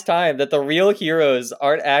longest time that the real heroes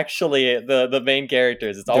aren't actually the main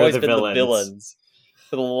characters. It's always been the villains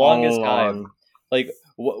for the longest time. Like,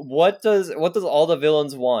 what does all the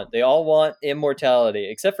villains want? They all want immortality,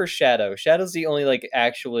 except for Shadow. Shadow's the only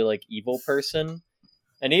actually evil person,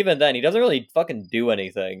 and even then, he doesn't really fucking do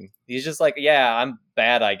anything. He's just like, yeah, I'm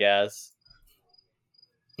bad, I guess.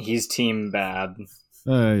 He's team bad.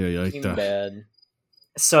 Team bad.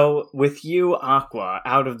 So, with you, Aqua,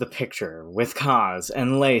 out of the picture, with Kaz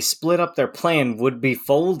and Lei split up, their plan would be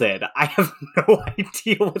folded. I have no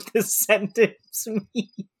idea what this sentence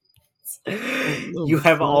means. You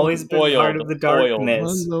have always been part of the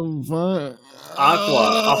darkness. Aqua,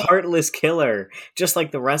 a heartless killer, just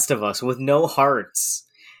like the rest of us, with no hearts.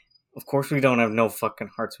 Of course we don't have no fucking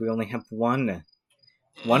hearts, we only have one.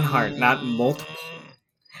 One heart, not multiple.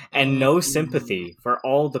 and no sympathy for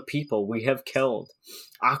all the people we have killed.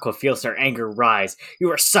 Aqua feels her anger rise.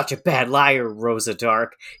 You are such a bad liar, Rosa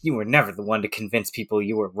Dark. You were never the one to convince people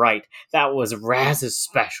you were right. That was Raz's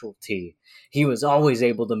specialty. He was always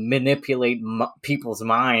able to manipulate people's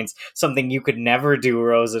minds, something you could never do,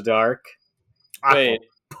 Rosa Dark. Aqua Wait.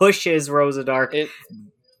 pushes Rosa Dark.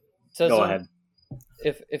 Go ahead.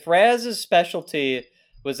 If Raz's specialty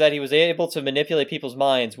was that he was able to manipulate people's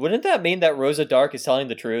minds, wouldn't that mean that Rosa Dark is telling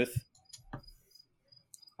the truth?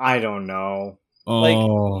 I don't know. Like,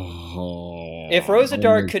 Oh, if Rosa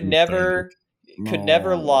Dark could you never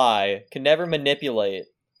No. lie, could never manipulate,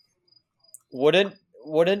 wouldn't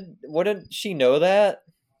she know that?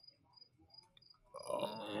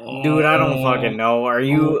 Dude, I don't fucking know. Are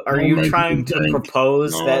you trying to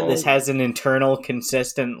propose that this No. has an internal,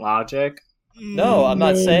 consistent logic? No, I'm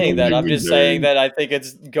not saying that. I'm just saying that. that I think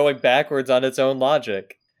it's going backwards on its own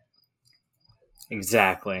logic.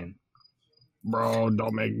 Exactly. Bro,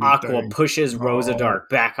 don't make me Aqua think. pushes Rosa No. Dark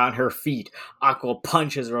back on her feet. Aqua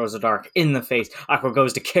punches Rosa Dark in the face. Aqua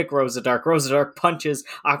goes to kick Rosa Dark. Rosa Dark punches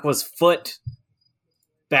Aqua's foot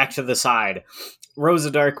back to the side.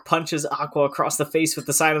 Rosa Dark punches Aqua across the face with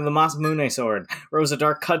the side of the Masamune sword. Rosa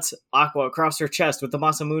Dark cuts Aqua across her chest with the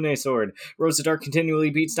Masamune sword. Rosa Dark continually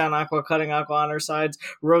beats down Aqua, cutting Aqua on her sides.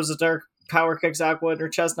 Rosa Dark power kicks Aqua in her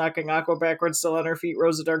chest, knocking Aqua backwards, still on her feet.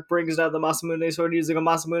 Rosa Dark brings down the Masamune sword using a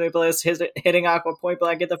Masamune blast, hitting Aqua point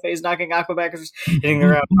blank in the face, knocking Aqua backwards, hitting the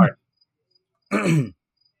ground hard.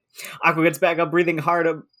 Aqua gets back up, breathing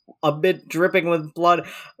hard, a bit dripping with blood.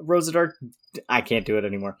 Rosa Dark... I can't do it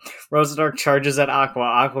anymore. Rosa Dark charges at Aqua.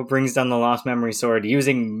 Aqua brings down the Lost Memory Sword,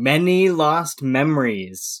 using many Lost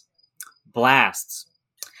Memories. Blasts.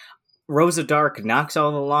 Rosa Dark knocks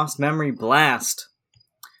all the Lost Memory blast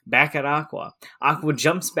back at Aqua. Aqua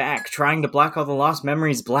jumps back, trying to block all the Lost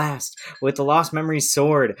Memories blast with the Lost Memories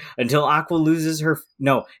sword until Aqua loses her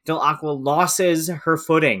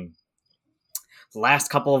footing. The last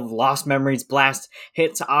couple of Lost Memories blast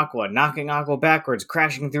hits Aqua, knocking Aqua backwards,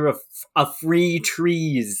 crashing through a free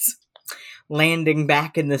trees, landing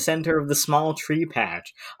back in the center of the small tree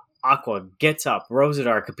patch. Aqua gets up. Rosa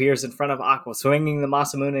Dark appears in front of Aqua, swinging the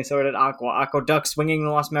Masamune sword at Aqua. Aqua ducks, swinging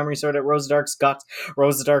the Lost Memory sword at Rosa Dark's guts.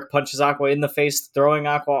 Rosa Dark punches Aqua in the face, throwing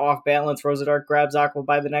Aqua off balance. Rosa Dark grabs Aqua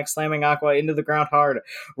by the neck, slamming Aqua into the ground hard.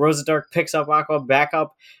 Rosa Dark picks up Aqua, back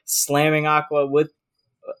up, slamming Aqua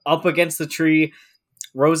up against the tree.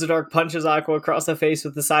 Rosa Dark punches Aqua across the face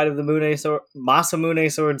with the side of the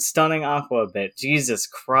Masamune sword, stunning Aqua a bit. Jesus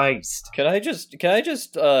Christ. Can I just skip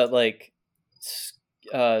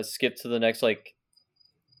to the next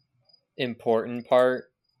important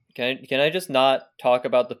part? Can I just not talk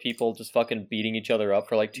about the people just fucking beating each other up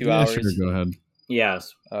for 2 hours? Sure, go ahead.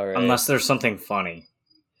 Yes. All right. Unless there's something funny.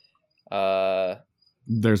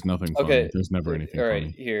 There's nothing funny. Okay. There's never anything All right,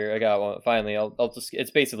 funny. here I got one. Finally, I'll just.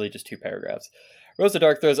 It's basically just 2 paragraphs. Rosa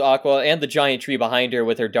Dark throws Aqua and the giant tree behind her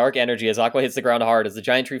with her dark energy as Aqua hits the ground hard as the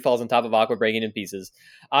giant tree falls on top of Aqua, breaking in pieces.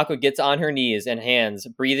 Aqua gets on her knees and hands,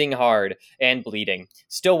 breathing hard and bleeding,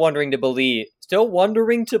 still wondering to believe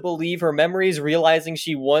her memories, realizing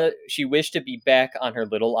she wished to be back on her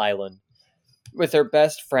little island with her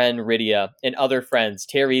best friend Rydia and other friends,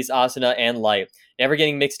 Teres, Asuna, and Light, never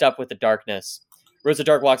getting mixed up with the darkness. Rosa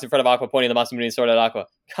Dark walks in front of Aqua, pointing the Masamune sword at Aqua.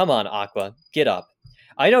 Come on, Aqua, get up.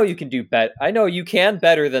 I know you can do better. I know you can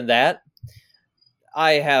better than that.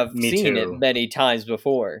 I have seen it many times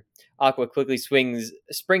before. Aqua quickly springs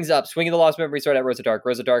up, swinging the Lost Memory sword at Rosa Dark.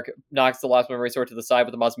 Rosa Dark knocks the Lost Memory sword to the side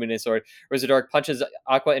with the Masamune sword. Rosa Dark punches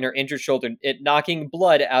Aqua in her injured shoulder, knocking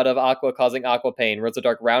blood out of Aqua, causing Aqua pain. Rosa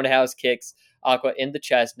Dark roundhouse kicks Aqua in the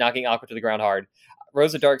chest, knocking Aqua to the ground hard.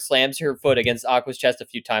 Rosa Dark slams her foot against Aqua's chest a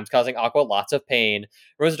few times, causing Aqua lots of pain.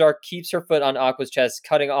 Rosa Dark keeps her foot on Aqua's chest,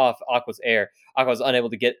 cutting off Aqua's air. Aqua is unable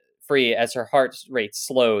to get free as her heart rate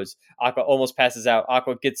slows. Aqua almost passes out.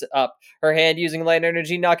 Aqua gets up, her hand using light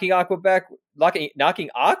energy, knocking Aqua backwards,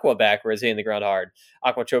 hitting the ground hard.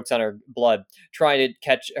 Aqua chokes on her blood, trying to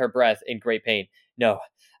catch her breath in great pain. No,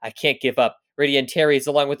 I can't give up. Rydia and Teres,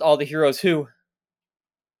 along with all the heroes who...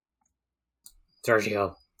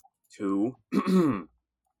 Sergio. 2.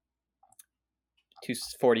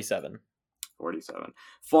 247. 47.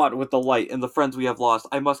 Fought with the light and the friends we have lost.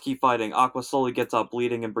 I must keep fighting. Aqua slowly gets up,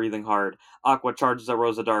 bleeding and breathing hard. Aqua charges at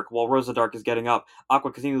Rosa Dark. While Rosa Dark is getting up,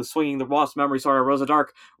 Aqua continues swinging the Lost Memory Sword at Rosa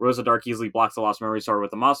Dark. Rosa Dark easily blocks the Lost Memory Sword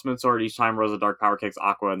with the Masamune Sword. Each time Rosa Dark power kicks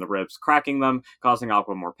Aqua in the ribs, cracking them, causing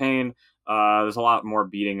Aqua more pain. There's a lot more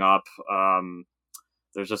beating up.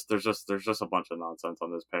 There's just a bunch of nonsense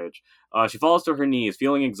on this page. She falls to her knees,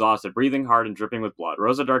 feeling exhausted, breathing hard and dripping with blood.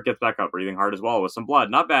 Rosa Dark gets back up, breathing hard as well with some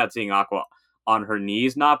blood. Not bad seeing Aqua On her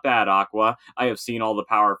knees? Not bad, Aqua. I have seen all the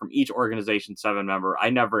power from each Organization 7 member.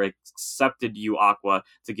 I never accepted you, Aqua,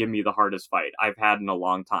 to give me the hardest fight I've had in a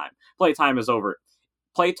long time. Playtime is over.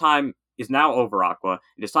 Playtime is now over, Aqua.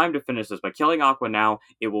 It is time to finish this. By killing Aqua now,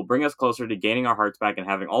 it will bring us closer to gaining our hearts back and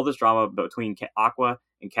having all this drama between Aqua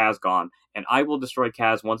and Kaz gone. And I will destroy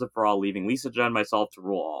Kaz once and for all, leaving Lisa Jen and myself to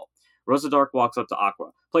rule all. Rosa Dark walks up to Aqua.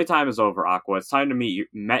 Playtime is over, Aqua. It's time to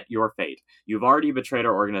met your fate. You've already betrayed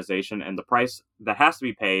our organization, and the price that has to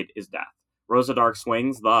be paid is death. Rosa Dark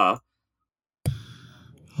swings the...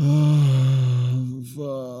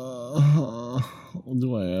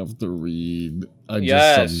 Do I have to read? I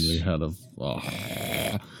Yes. just suddenly had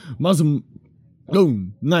a... Muslim...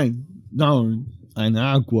 Boom! Nine! Down! And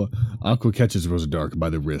Aqua. Aqua catches Rosa Dark by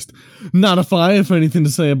the wrist. Not if I have anything to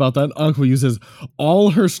say about that. Aqua uses all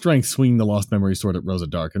her strength swinging the Lost Memory Sword at Rosa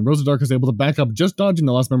Dark, and Rosa Dark is able to back up, just dodging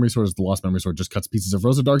the Lost Memory Sword as the Lost Memory Sword just cuts pieces of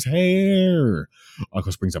Rosa Dark's hair.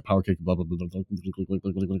 Aqua springs up power kick, blah blah blah blah blah,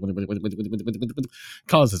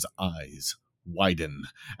 causes eyes widen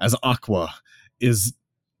as Aqua is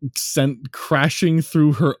sent crashing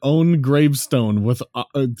through her own gravestone with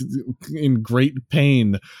in great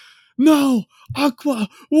pain. No, Aqua,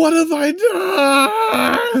 what have I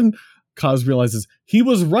done? Kaz realizes he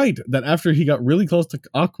was right that after he got really close to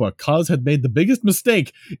Aqua, Kaz had made the biggest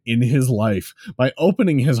mistake in his life by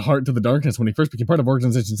opening his heart to the darkness when he first became part of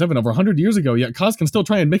Organization 7 over 100 years ago, yet Kaz can still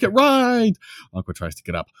try and make it right. Aqua tries to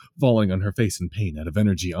get up, falling on her face in pain out of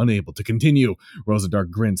energy, unable to continue. Rosa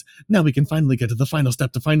Dark grins. Now we can finally get to the final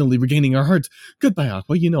step to finally regaining our hearts. Goodbye,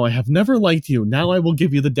 Aqua. You know I have never liked you. Now I will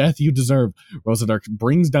give you the death you deserve. Rosa Dark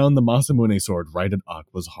brings down the Masamune sword right at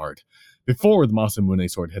Aqua's heart. Before the Masamune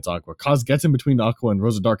sword hits Aqua, Kaz gets in between Aqua and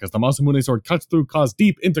Rosa Dark as the Masamune sword cuts through Kaz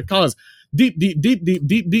deep into Kaz.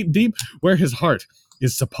 Deep, where his heart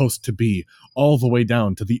is supposed to be, all the way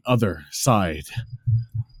down to the other side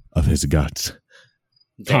of his guts.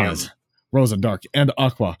 Damn. Kaz, Rosa Dark, and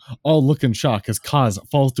Aqua all look in shock as Kaz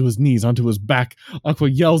falls to his knees onto his back. Aqua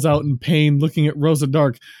yells out in pain, looking at Rosa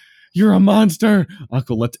Dark. You're a monster!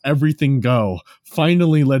 Aqua lets everything go,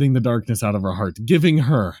 finally letting the darkness out of her heart, giving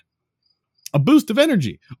her a boost of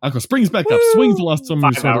energy. Aqua springs back up, swings the Lost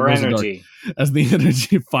Memory Sword at Rosa energy. Dark as the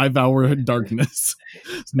energy 5-hour darkness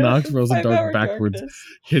knocks Rosa Dark backwards, darkness.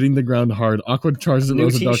 hitting the ground hard. Aqua charges at New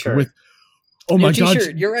Rosa Dark t-shirt. with... Oh New my god!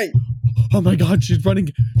 t-shirt, you're right. Oh my god, she's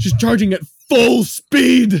charging at full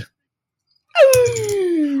speed!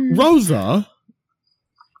 Rosa...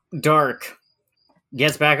 Dark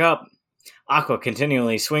gets back up. Aqua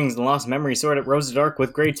continually swings the Lost Memory Sword at Rosa Dark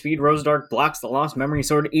with great speed. Rosa Dark blocks the Lost Memory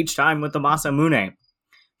Sword each time with the Masamune.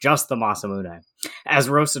 Just the Masamune. As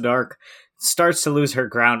Rosa Dark starts to lose her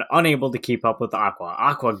ground, unable to keep up with Aqua.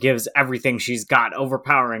 Aqua gives everything she's got,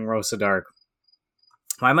 overpowering Rosa Dark.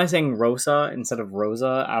 Why am I saying Rosa instead of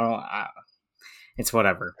Rosa? It's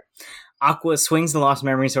whatever. Aqua swings the Lost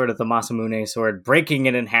Memory Sword at the Masamune Sword, breaking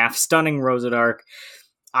it in half, stunning Rosa Dark.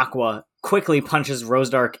 Aqua quickly punches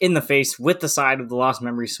Rosa Dark in the face with the side of the Lost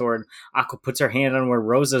Memory Sword. Aqua puts her hand on where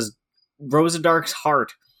Rosa Dark's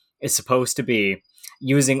heart is supposed to be,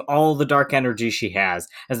 using all the dark energy she has.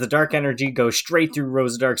 As the dark energy goes straight through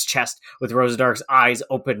Rosa Dark's chest, with Rosa Dark's eyes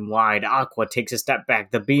open wide, Aqua takes a step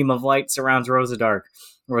back. The beam of light surrounds Rosa Dark.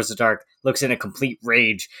 Rosa Dark looks in a complete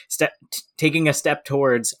rage, taking a step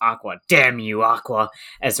towards Aqua. Damn you, Aqua!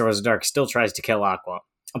 As Rosa Dark still tries to kill Aqua.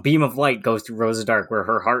 A beam of light goes through Rosa Dark where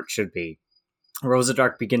her heart should be. Rosa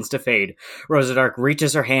Dark begins to fade. Rosa Dark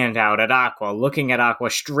reaches her hand out at Aqua, looking at Aqua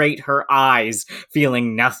straight, her eyes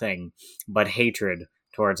feeling nothing but hatred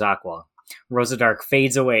towards Aqua. Rosa Dark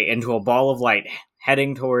fades away into a ball of light,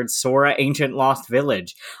 heading towards Sora Ancient Lost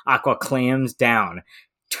Village. Aqua clams down,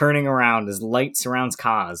 turning around as light surrounds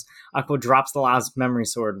Kaz. Aqua drops the Lost Memory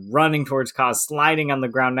Sword, running towards Kaz, sliding on the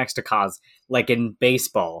ground next to Kaz, like in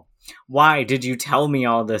baseball. Why did you tell me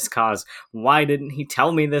all this, Kaz? Why didn't he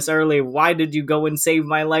tell me this early? Why did you go and save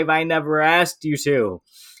my life? I never asked you to.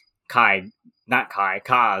 Kaz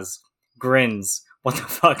grins. What the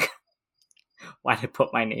fuck? Why did I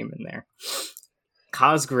put my name in there?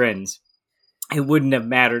 Kaz grins. It wouldn't have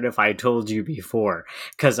mattered if I told you before,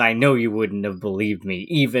 because I know you wouldn't have believed me.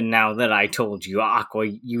 Even now that I told you, Aqua,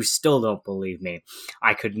 you still don't believe me.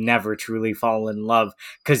 I could never truly fall in love,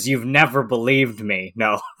 because you've never believed me.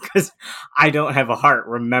 No, because I don't have a heart,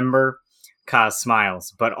 remember? Kaz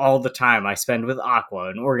smiles, but all the time I spend with Aqua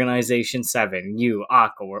in Organization 7, you,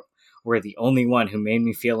 Aqua, were the only one who made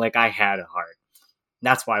me feel like I had a heart.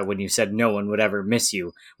 That's why when you said no one would ever miss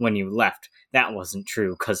you when you left, that wasn't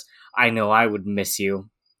true, because I know I would miss you.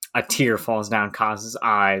 A tear falls down Kaz's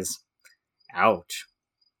eyes. Ouch.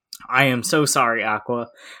 I am so sorry, Aqua,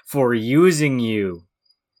 for using you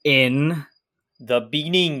in... The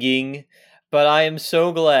beginning. But I am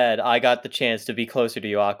so glad I got the chance to be closer to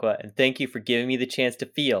you, Aqua, and thank you for giving me the chance to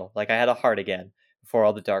feel like I had a heart again before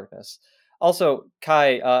all the darkness. Also,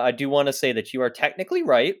 Kai, I do want to say that you are technically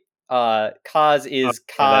right. Kaz is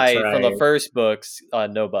Kai that's from the right. first book's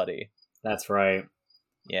Nobody. That's right.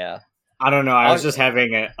 Yeah. I don't know. I was just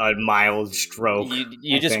having a mild stroke.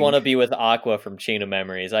 You just want to be with Aqua from Chain of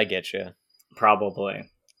Memories. I get you. Probably.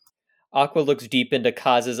 Aqua looks deep into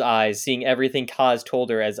Kaz's eyes, seeing everything Kaz told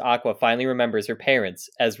her as Aqua finally remembers her parents,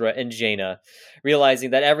 Ezra and Jaina, realizing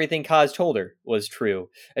that everything Kaz told her was true,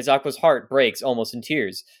 as Aqua's heart breaks almost in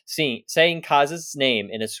tears, saying Kaz's name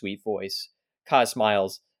in a sweet voice. Kaz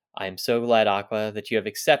smiles. I am so glad, Aqua, that you have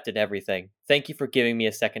accepted everything. Thank you for giving me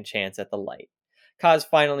a second chance at the light. Kaz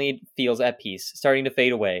finally feels at peace, starting to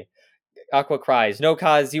fade away. Aqua cries, No,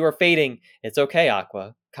 Kaz, you are fading. It's okay,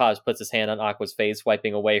 Aqua. Kaz puts his hand on Aqua's face,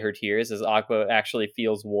 wiping away her tears as Aqua actually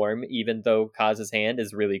feels warm, even though Kaz's hand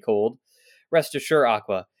is really cold. Rest assured,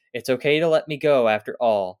 Aqua, it's okay to let me go after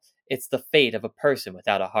all. It's the fate of a person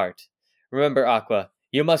without a heart. Remember, Aqua,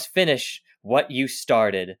 you must finish what you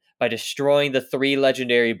started by destroying the 3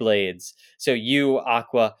 legendary blades, so you,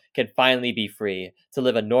 Aqua, can finally be free to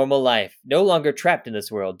live a normal life, no longer trapped in this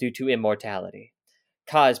world due to immortality.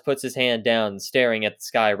 Kaz puts his hand down, staring at the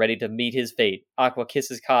sky, ready to meet his fate. Aqua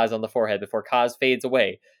kisses Kaz on the forehead before Kaz fades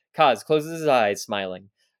away. Kaz closes his eyes, smiling.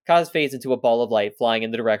 Kaz fades into a ball of light, flying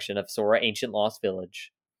in the direction of Sora Ancient Lost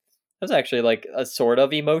Village. That was actually like a sort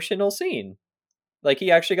of emotional scene. Like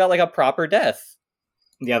he actually got like a proper death.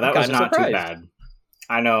 Yeah, that was not too bad.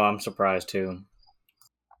 I know, I'm surprised too.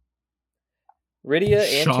 Rydia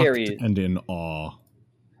and Shocked Terry. and in awe.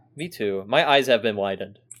 Me too. My eyes have been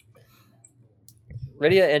widened.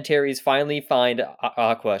 Rydia and Terry's finally find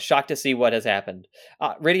Aqua, shocked to see what has happened.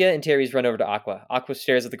 Rydia and Terry's run over to Aqua. Aqua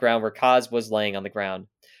stares at the ground where Kaz was laying on the ground.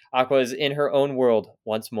 Aqua is in her own world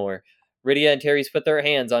once more. Rydia and Terry's put their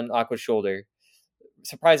hands on Aqua's shoulder,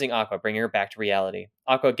 surprising Aqua, bringing her back to reality.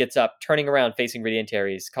 Aqua gets up, turning around, facing Rydia and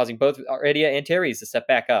Terry's, causing both Rydia and Terry's to step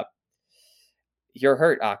back up. You're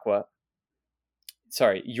hurt, Aqua.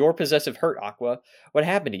 Sorry, your possessive hurt, Aqua. What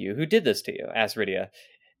happened to you? Who did this to you? Asked Rydia.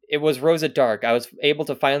 It was Rosa Dark. I was able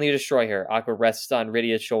to finally destroy her. Aqua rests on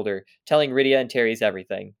Rydia's shoulder, telling Rydia and Terry's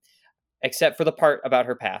everything. Except for the part about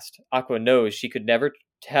her past. Aqua knows she could never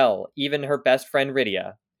tell even her best friend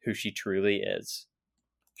Rydia who she truly is.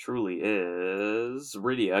 Truly is.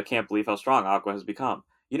 Rydia can't believe how strong Aqua has become.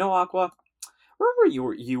 You know, Aqua,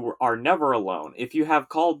 remember you are never alone. If you have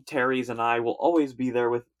called Terry's and I will always be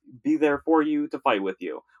there for you to fight with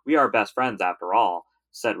you. We are best friends after all,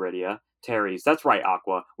 said Rydia. Terry's, that's right,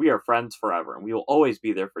 Aqua. We are friends forever, and we will always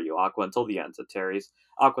be there for you, Aqua, until the end, said Terry's.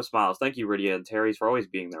 Aqua smiles. Thank you, Rydia and Terry's, for always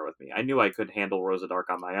being there with me. I knew I could handle Rosa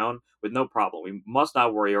Dark on my own, with no problem. We must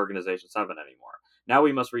not worry Organization 7 anymore. Now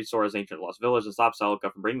we must reach Sora's ancient lost village and stop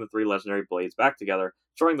Celica from bringing the 3 legendary blades back together,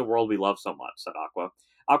 destroying the world we love so much, said Aqua.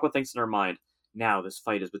 Aqua thinks in her mind, now this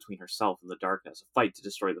fight is between herself and the darkness, a fight to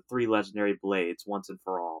destroy the 3 legendary blades once and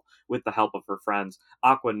for all. With the help of her friends,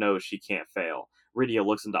 Aqua knows she can't fail. Rydia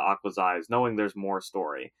looks into Aqua's eyes, knowing there's more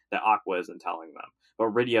story that Aqua isn't telling them. But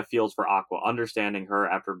Rydia feels for Aqua, understanding her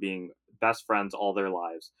after being best friends all their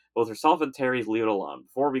lives. Both herself and Terry's leave it alone.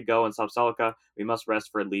 Before we go and stop Celica, we must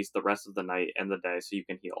rest for at least the rest of the night and the day so you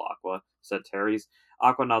can heal, Aqua, said Terry's.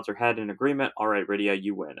 Aqua nods her head in agreement. All right, Rydia,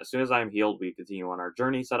 you win. As soon as I am healed, we continue on our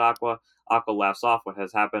journey, said Aqua. Aqua laughs off what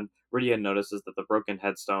has happened. Rydia notices that the broken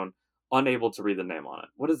headstone, unable to read the name on it.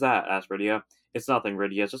 What is that? Asked Rydia. It's nothing,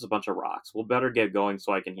 Rydia. It's just a bunch of rocks. We'll better get going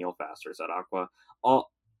so I can heal faster, said Aqua. All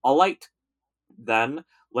right. Then,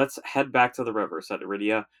 let's head back to the river, said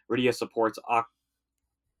Rydia. Rydia supports Aqua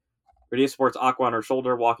on her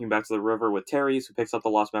shoulder, walking back to the river with Terry's, who picks up the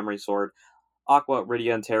Lost Memory sword. Aqua,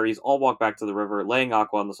 Rydia, and Terry's all walk back to the river, laying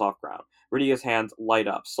Aqua on the soft ground. Rydia's hands light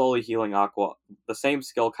up, slowly healing Aqua, the same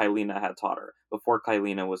skill Kylina had taught her, before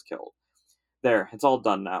Kylina was killed. There, it's all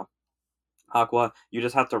done now. Aqua, you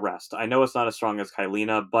just have to rest. I know it's not as strong as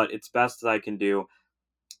Kylina, but it's the best I can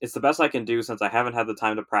do since I haven't had the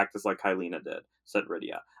time to practice like Kylina did, said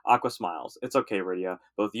Rydia. Aqua smiles. It's okay, Rydia.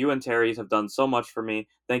 Both you and Terry's have done so much for me.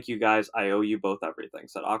 Thank you guys. I owe you both everything,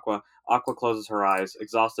 said Aqua. Aqua closes her eyes,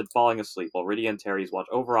 exhausted, falling asleep, while Rydia and Terry's watch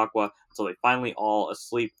over Aqua until they finally all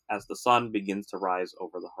asleep as the sun begins to rise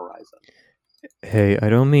over the horizon. Hey, I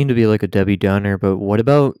don't mean to be like a Debbie Downer, but what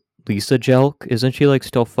about Lisa Jelk? Isn't she like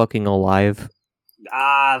still fucking alive?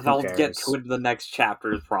 They'll get to it in the next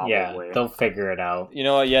chapters probably. Yeah, they'll figure it out. You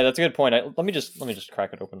know what? Yeah, that's a good point. Let me just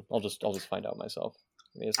crack it open. I'll just find out myself.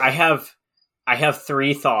 I have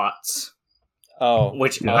 3 thoughts. Oh,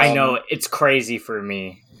 which I know it's crazy for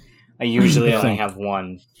me. I usually only Think. have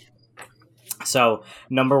one. So,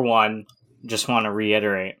 number one, just want to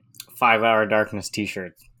reiterate, 5 Hour Darkness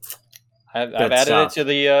t-shirt. I've Good added stuff.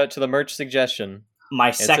 it to the merch suggestion. My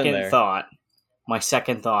in second there. thought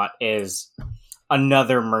is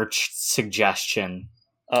another merch suggestion.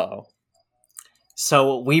 Uh-oh.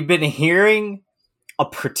 So we've been hearing a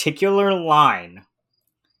particular line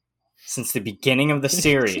since the beginning of the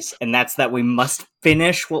series, and that's that we must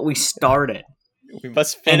finish what we started. We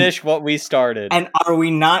must finish what we started. And are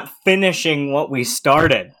we not finishing what we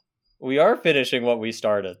started? We are finishing what we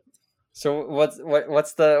started. So what's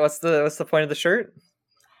the point of the shirt?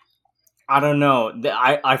 I don't know.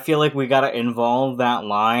 I feel like we gotta involve that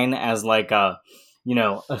line as like a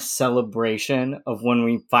celebration of when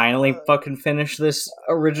we finally fucking finish this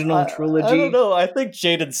original trilogy. I don't know. I think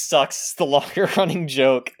Jaden sucks is the longer running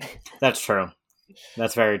joke. That's true.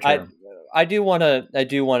 That's very true. I do want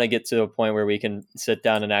to get to a point where we can sit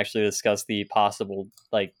down and actually discuss the possible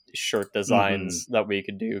like shirt designs that we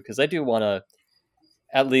could do, because I do want to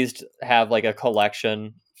at least have like a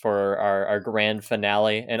collection for our grand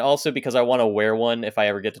finale, and also because I want to wear one if I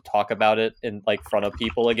ever get to talk about it in like front of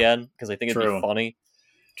people again, because I think it'd be funny.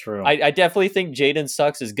 True. I definitely think Jaden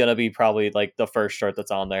Sucks is gonna be probably like the first shirt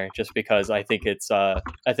that's on there, just because I think it's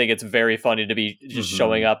very funny to be just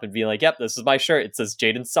showing up and being like, "Yep, this is my shirt. It says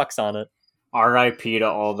Jaden Sucks on it." R.I.P. to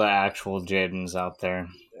all the actual Jadens out there,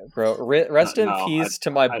 bro. Rest in peace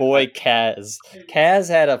to my boy Kaz. Kaz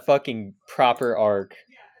had a fucking proper arc.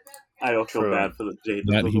 I don't feel bad for the Jadens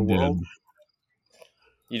That of he the world. did.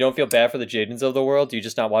 You don't feel bad for the Jadens of the world? Do you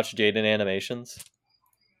just not watch Jaden animations?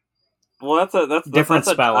 Well, that's different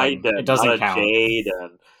that's spelling. Jaden, It doesn't not a count. Jaden.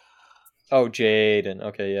 Oh, Jaden.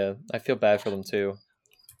 Okay, yeah. I feel bad for them too.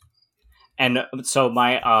 And so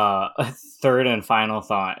my third and final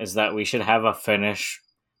thought is that we should have a finish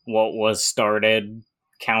what was started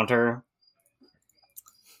counter.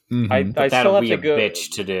 Mhm. I But still that'll have be to a go.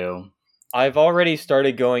 bitch to do. I've already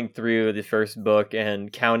started going through the first book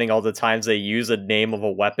and counting all the times they use a name of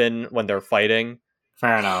a weapon when they're fighting.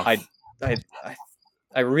 Fair enough.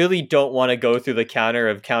 I really don't want to go through the counter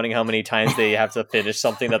of counting how many times they have to finish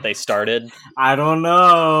something that they started. I don't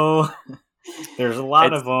know. There's a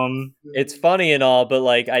lot of them. It's funny and all, but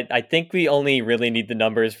like I think we only really need the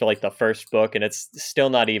numbers for like the first book, and it's still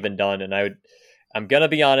not even done. And I'm gonna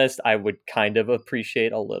be honest, I would kind of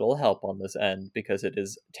appreciate a little help on this end, because it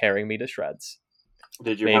is tearing me to shreds.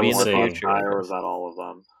 Did you Maybe have in the more future. or was that all of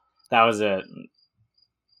them? That was it.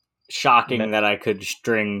 Shocking that I could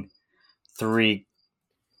string 3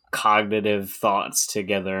 cognitive thoughts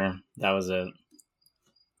together. That was it.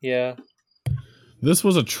 Yeah. This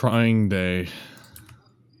was a trying day.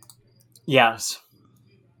 Yes.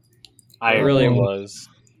 It really was.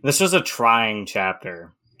 This was a trying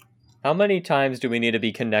chapter. How many times do we need to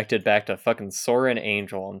be connected back to fucking Sora and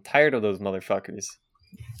Angel? I'm tired of those motherfuckers.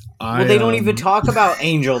 Well, they don't even talk about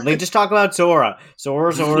Angel. They just talk about Sora. Sora.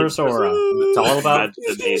 It's all about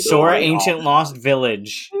Sora, Ancient Lost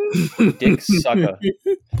Village. Dick sucker.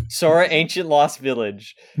 Sora Ancient Lost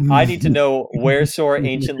Village. I need to know where Sora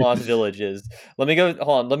Ancient Lost Village is. Let me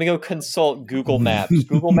go consult Google Maps.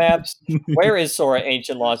 Google Maps, where is Sora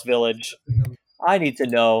Ancient Lost Village? I need to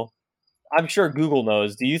know. I'm sure Google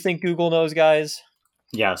knows. Do you think Google knows, guys?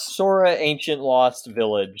 Yes. Sora Ancient Lost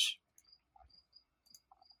Village.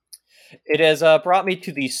 It has brought me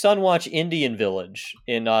to the Sunwatch Indian Village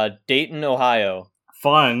in Dayton, Ohio.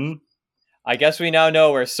 Fun. I guess we now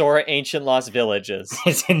know where Sora Ancient Lost Village is.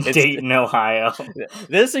 It's in Dayton, Ohio.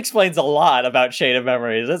 This explains a lot about Chain of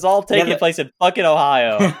Memories. It's all taking place in fucking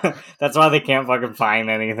Ohio. That's why they can't fucking find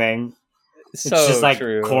anything. So it's just like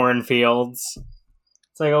true. cornfields.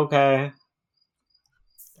 It's like, okay.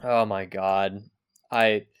 Oh my god.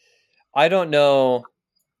 I don't know.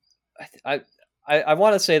 I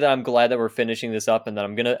want to say that I'm glad that we're finishing this up, and that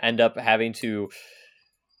I'm going to end up having to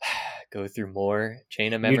go through more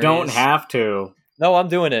Chain of Memories. You don't have to. No, I'm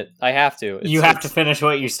doing it. I have to. You have to finish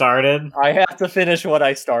what you started? I have to finish what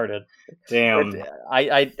I started. Damn.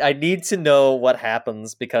 I need to know what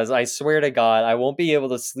happens, because I swear to God, I won't be able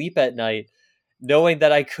to sleep at night knowing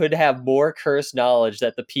that I could have more cursed knowledge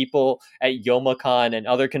that the people at YomaCon and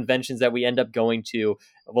other conventions that we end up going to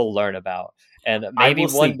will learn about. And maybe I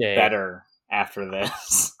will one sleep day better after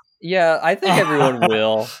this. Yeah, I think everyone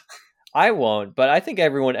will. I won't, but I think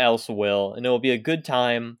everyone else will, and it will be a good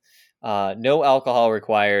time. No alcohol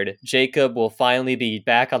required. Jacob will finally be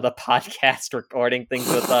back on the podcast recording things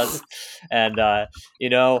with us, and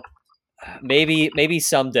maybe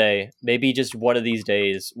someday, maybe just one of these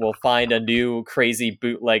days, we'll find a new crazy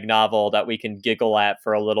bootleg novel that we can giggle at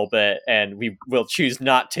for a little bit, and we will choose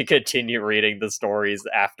not to continue reading the stories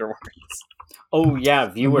afterwards. Oh yeah,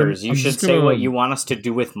 viewers, you I'm should just say gonna- what you want us to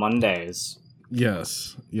do with Mondays.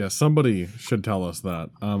 Yes, somebody should tell us that.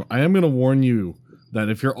 I am going to warn you that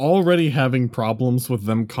if you're already having problems with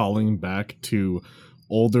them calling back to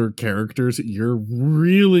older characters, you're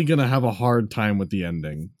really going to have a hard time with the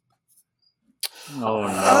ending. Oh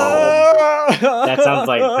no. That sounds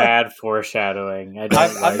like bad foreshadowing. I don't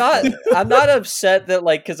I'm like not. it. I'm not upset that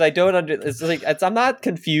because I don't I'm not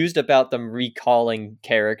confused about them recalling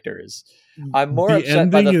characters. I'm more The upset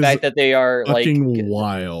by the ending is fact that they are Fucking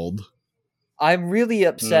wild. I'm really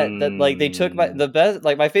upset that they took the best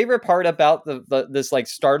my favorite part about this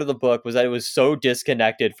start of the book was that it was so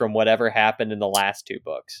disconnected from whatever happened in the last two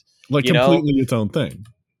books. Like You know? completely its own thing.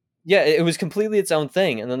 Yeah, it was completely its own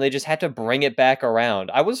thing, and then they just had to bring it back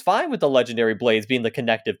around. I was fine with the legendary blades being the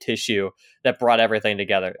connective tissue that brought everything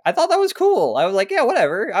together. I thought that was cool. I was like, yeah,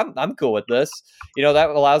 whatever. I'm cool with this.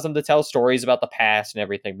 That allows them to tell stories about the past and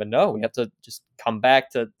everything. But no, we have to just come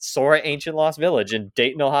back to Sora Ancient Lost Village in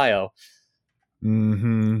Dayton, Ohio.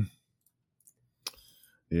 Mm-hmm.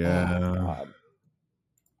 Yeah.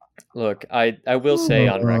 Look, I will say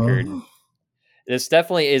on record, this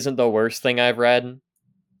definitely isn't the worst thing I've read.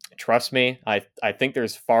 Trust me, I think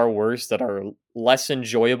there's far worse that are less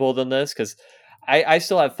enjoyable than this, because I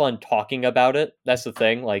still have fun talking about it. That's the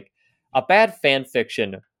thing. Like, a bad fan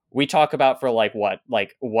fiction, we talk about for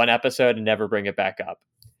one episode and never bring it back up.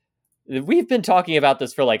 We've been talking about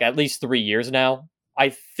this for at least 3 years now.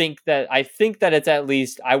 I think that it's at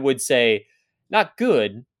least, I would say, not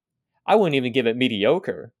good. I wouldn't even give it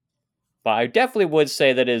mediocre, but I definitely would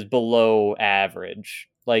say that it is below average.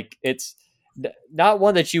 It's not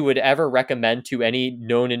one that you would ever recommend to any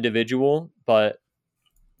known individual, but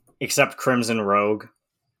Except Crimson Rogue,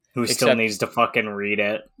 who still needs to fucking read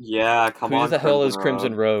it. Yeah, come on. who the hell is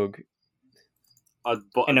Crimson Rogue?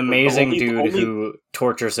 An amazing dude who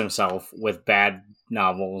tortures himself with bad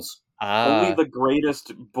novels. Only the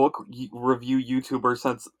greatest book review YouTuber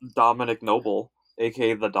since Dominic Noble,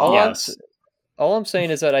 aka the Dog. Yes. All I'm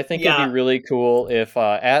saying is that I think it'd be really cool if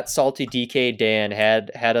at Salty DK Dan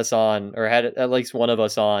had us on, or had at least one of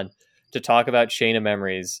us on, to talk about Chain of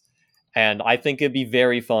Memories. And I think it'd be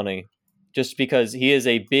very funny, just because he is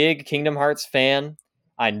a big Kingdom Hearts fan.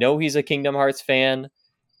 I know he's a Kingdom Hearts fan.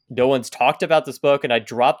 No one's talked about this book, and I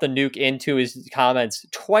dropped the nuke into his comments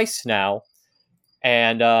twice now.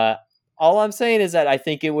 And all I'm saying is that I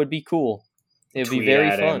think it would be cool. It would be very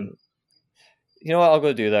fun. You know what? I'll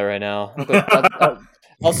go do that right now.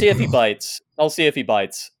 I'll see if he bites.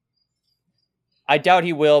 I doubt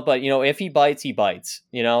he will, but if he bites, he bites.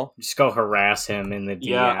 Just go harass him in the DMs.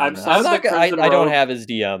 Yeah, I'm sad that Crimson I don't Rogue- have his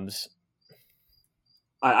DMs.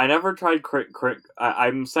 I never tried.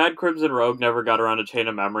 I'm sad Crimson Rogue never got around to Chain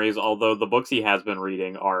of Memories, although the books he has been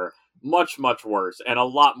reading are much, much worse and a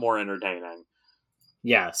lot more entertaining.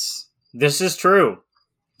 Yes, this is true.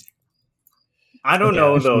 I don't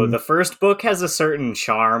know, though. The first book has a certain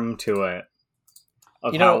charm to it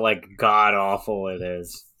of how, god-awful it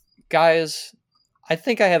is. Guys, I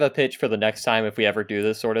think I have a pitch for the next time if we ever do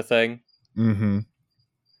this sort of thing. Mm-hmm.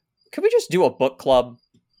 Could we just do a book club?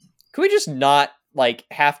 Could we just not,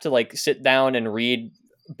 have to, sit down and read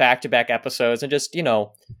back-to-back episodes and just, maybe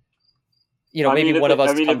one of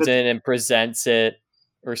us comes in and presents it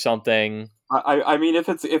or something? I mean, if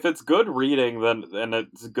it's good reading, then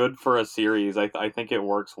it's good for a series. I think it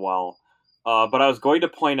works well. But I was going to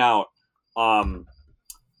point out, I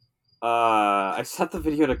sent the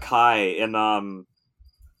video to Kai in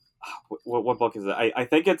what book is it? I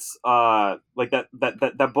think it's that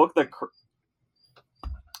book that.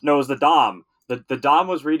 No, it was the Dom. The Dom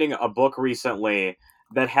was reading a book recently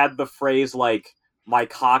that had the phrase "my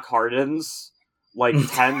cock hardens."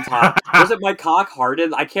 10 times. Was it my cock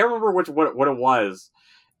hardened? I can't remember what it was.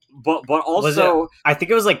 But also I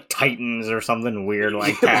think it was Titans or something weird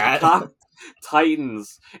like that.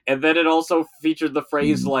 Titans. And then it also featured the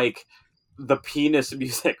phrase the penis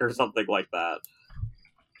music or something like that.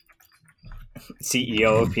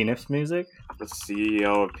 CEO of penis music? The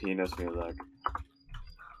CEO of penis music.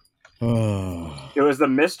 It was The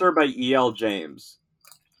Mister by E.L. James.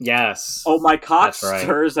 Yes. Oh, my cock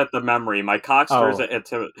stirs at the memory. My cock stirs at it.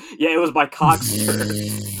 Yeah, it was my cock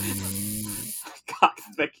stirs. Cock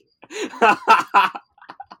thick.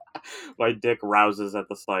 My dick rouses at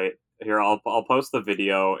the sight. Here, I'll post the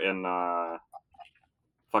video in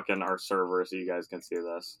fucking our server so you guys can see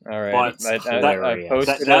this. All right. But I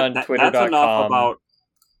posted it on Twitter.com. That's enough about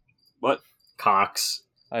what cocks.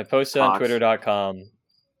 I posted on Fox. Twitter.com.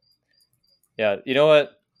 Yeah, you know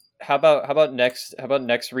what? How about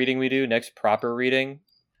next reading we do? Next proper reading?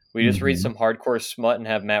 We just read Mhm. some hardcore smut and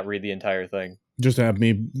have Matt read the entire thing. Just have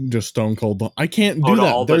me just stone cold. I can't Oh, do to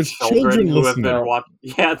that. all There's the children who have listening. been watching.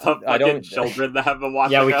 Yeah, the I don't- fucking children that have been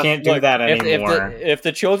watching. Yeah, we us. can't do Look, that if anymore.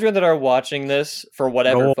 the children that are watching this for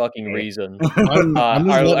whatever Go fucking away. reason I'm just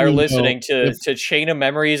letting are you know, listening to if- Chain of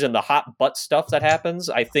Memories and the hot butt stuff that happens,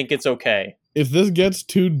 I think it's okay. if this gets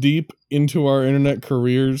too deep into our internet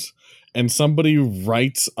careers and somebody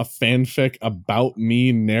writes a fanfic about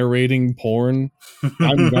me narrating porn,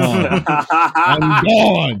 I'm gone. I'm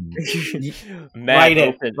gone. Matt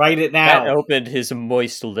Write it Matt now. opened his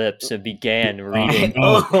moist lips and began reading.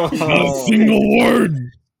 Not a single word.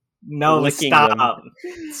 No, licking stop.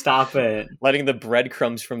 Stop it. letting the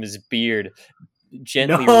breadcrumbs from his beard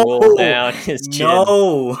gently No. roll down his chin.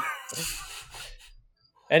 No.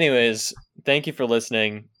 Anyways, thank you for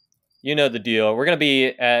listening. You know the deal. We're gonna be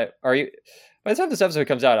at. By the time this episode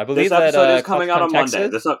comes out, I believe This episode that is coming out on Monday.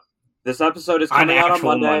 This episode is On coming out on actual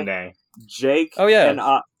Monday. Monday. Jake. Oh, yeah. And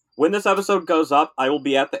when this episode goes up, I will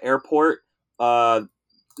be at the airport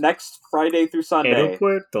next Friday through Sunday.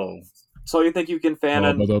 Aeropuerto. So you think you can fan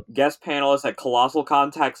Oh, but and guest panelist at Colossal Con,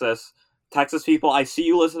 Texas. Texas people, I see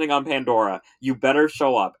you listening on Pandora. You better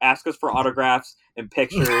show up. Ask us for autographs and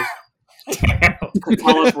pictures.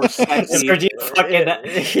 Tell us we're sexy. Sergi fucking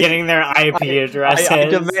getting their IP addresses.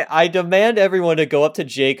 I demand everyone to go up to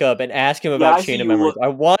Jacob and ask him I about see Chain of you Memories. I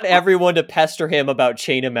want everyone to pester him about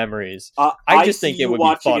Chain of Memories. I just think see it you would be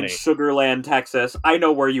watching funny. in Sugarland, Texas. I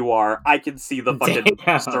know where you are. I can see the fucking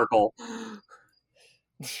Damn. circle.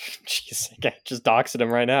 Jeez, okay, just doxing him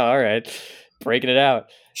right now. All right, breaking it out.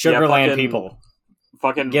 Sugarland fucking- people.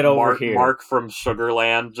 Fucking Get over Mark, here. Mark from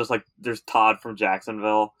Sugarland, just like there's Todd from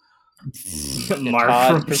Jacksonville. Mark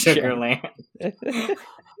Todd from from Sugarland.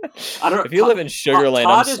 I don't. If you live in Sugarland,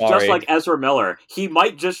 Todd I'm is sorry. just like Ezra Miller. He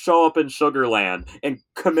might just show up in Sugarland and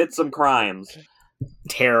commit some crimes.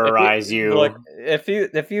 Terrorize you. Look, if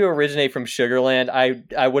you originate from Sugarland,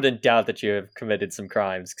 I wouldn't doubt that you have committed some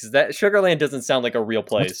crimes because that Sugarland doesn't sound like a real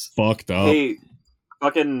place. Fucked up. Hey,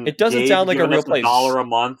 fucking. It doesn't Gabe sound like a giving real us place. $1 a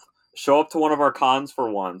month. Show up to one of our cons for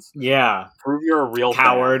once. Yeah. Prove you're a real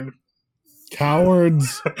Coward.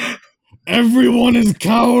 Cowards. Everyone is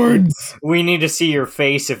cowards. We need to see your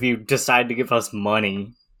face if you decide to give us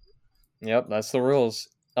money. Yep, that's the rules.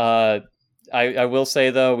 I will say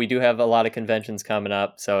though, we do have a lot of conventions coming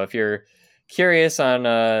up, so if you're curious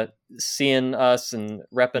on seeing us and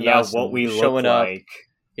repping Yeah, us, what and we look showing up, like.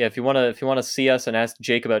 yeah, if you want to see us and ask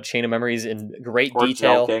Jake about Chain of Memories in great Or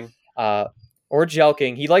detail, joking. or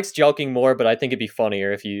jelking. He likes jelking more, but I think it'd be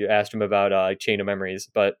funnier if you asked him about Chain of Memories.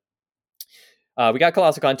 But we got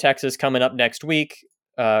Colossal Con Texas coming up next week,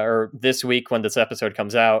 or this week when this episode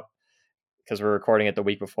comes out, because we're recording it the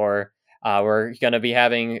week before. We're going to be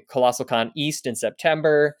having Colossal Con East in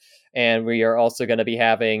September, and we are also going to be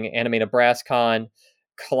having Anime Nebraska,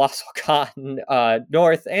 Colossal Con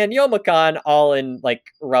North, and YomaCon all in like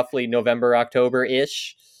roughly November,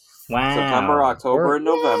 October-ish. Wow. September, October, We're- and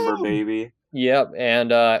November, baby. Yep, and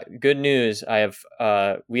good news.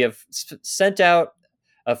 We have sent out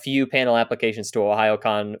a few panel applications to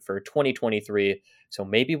OhioCon for 2023, so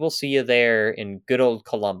maybe we'll see you there in good old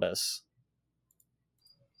Columbus.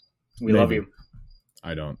 We love Maybe. you.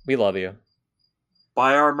 I don't. We love you.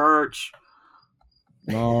 Buy our merch.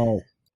 No.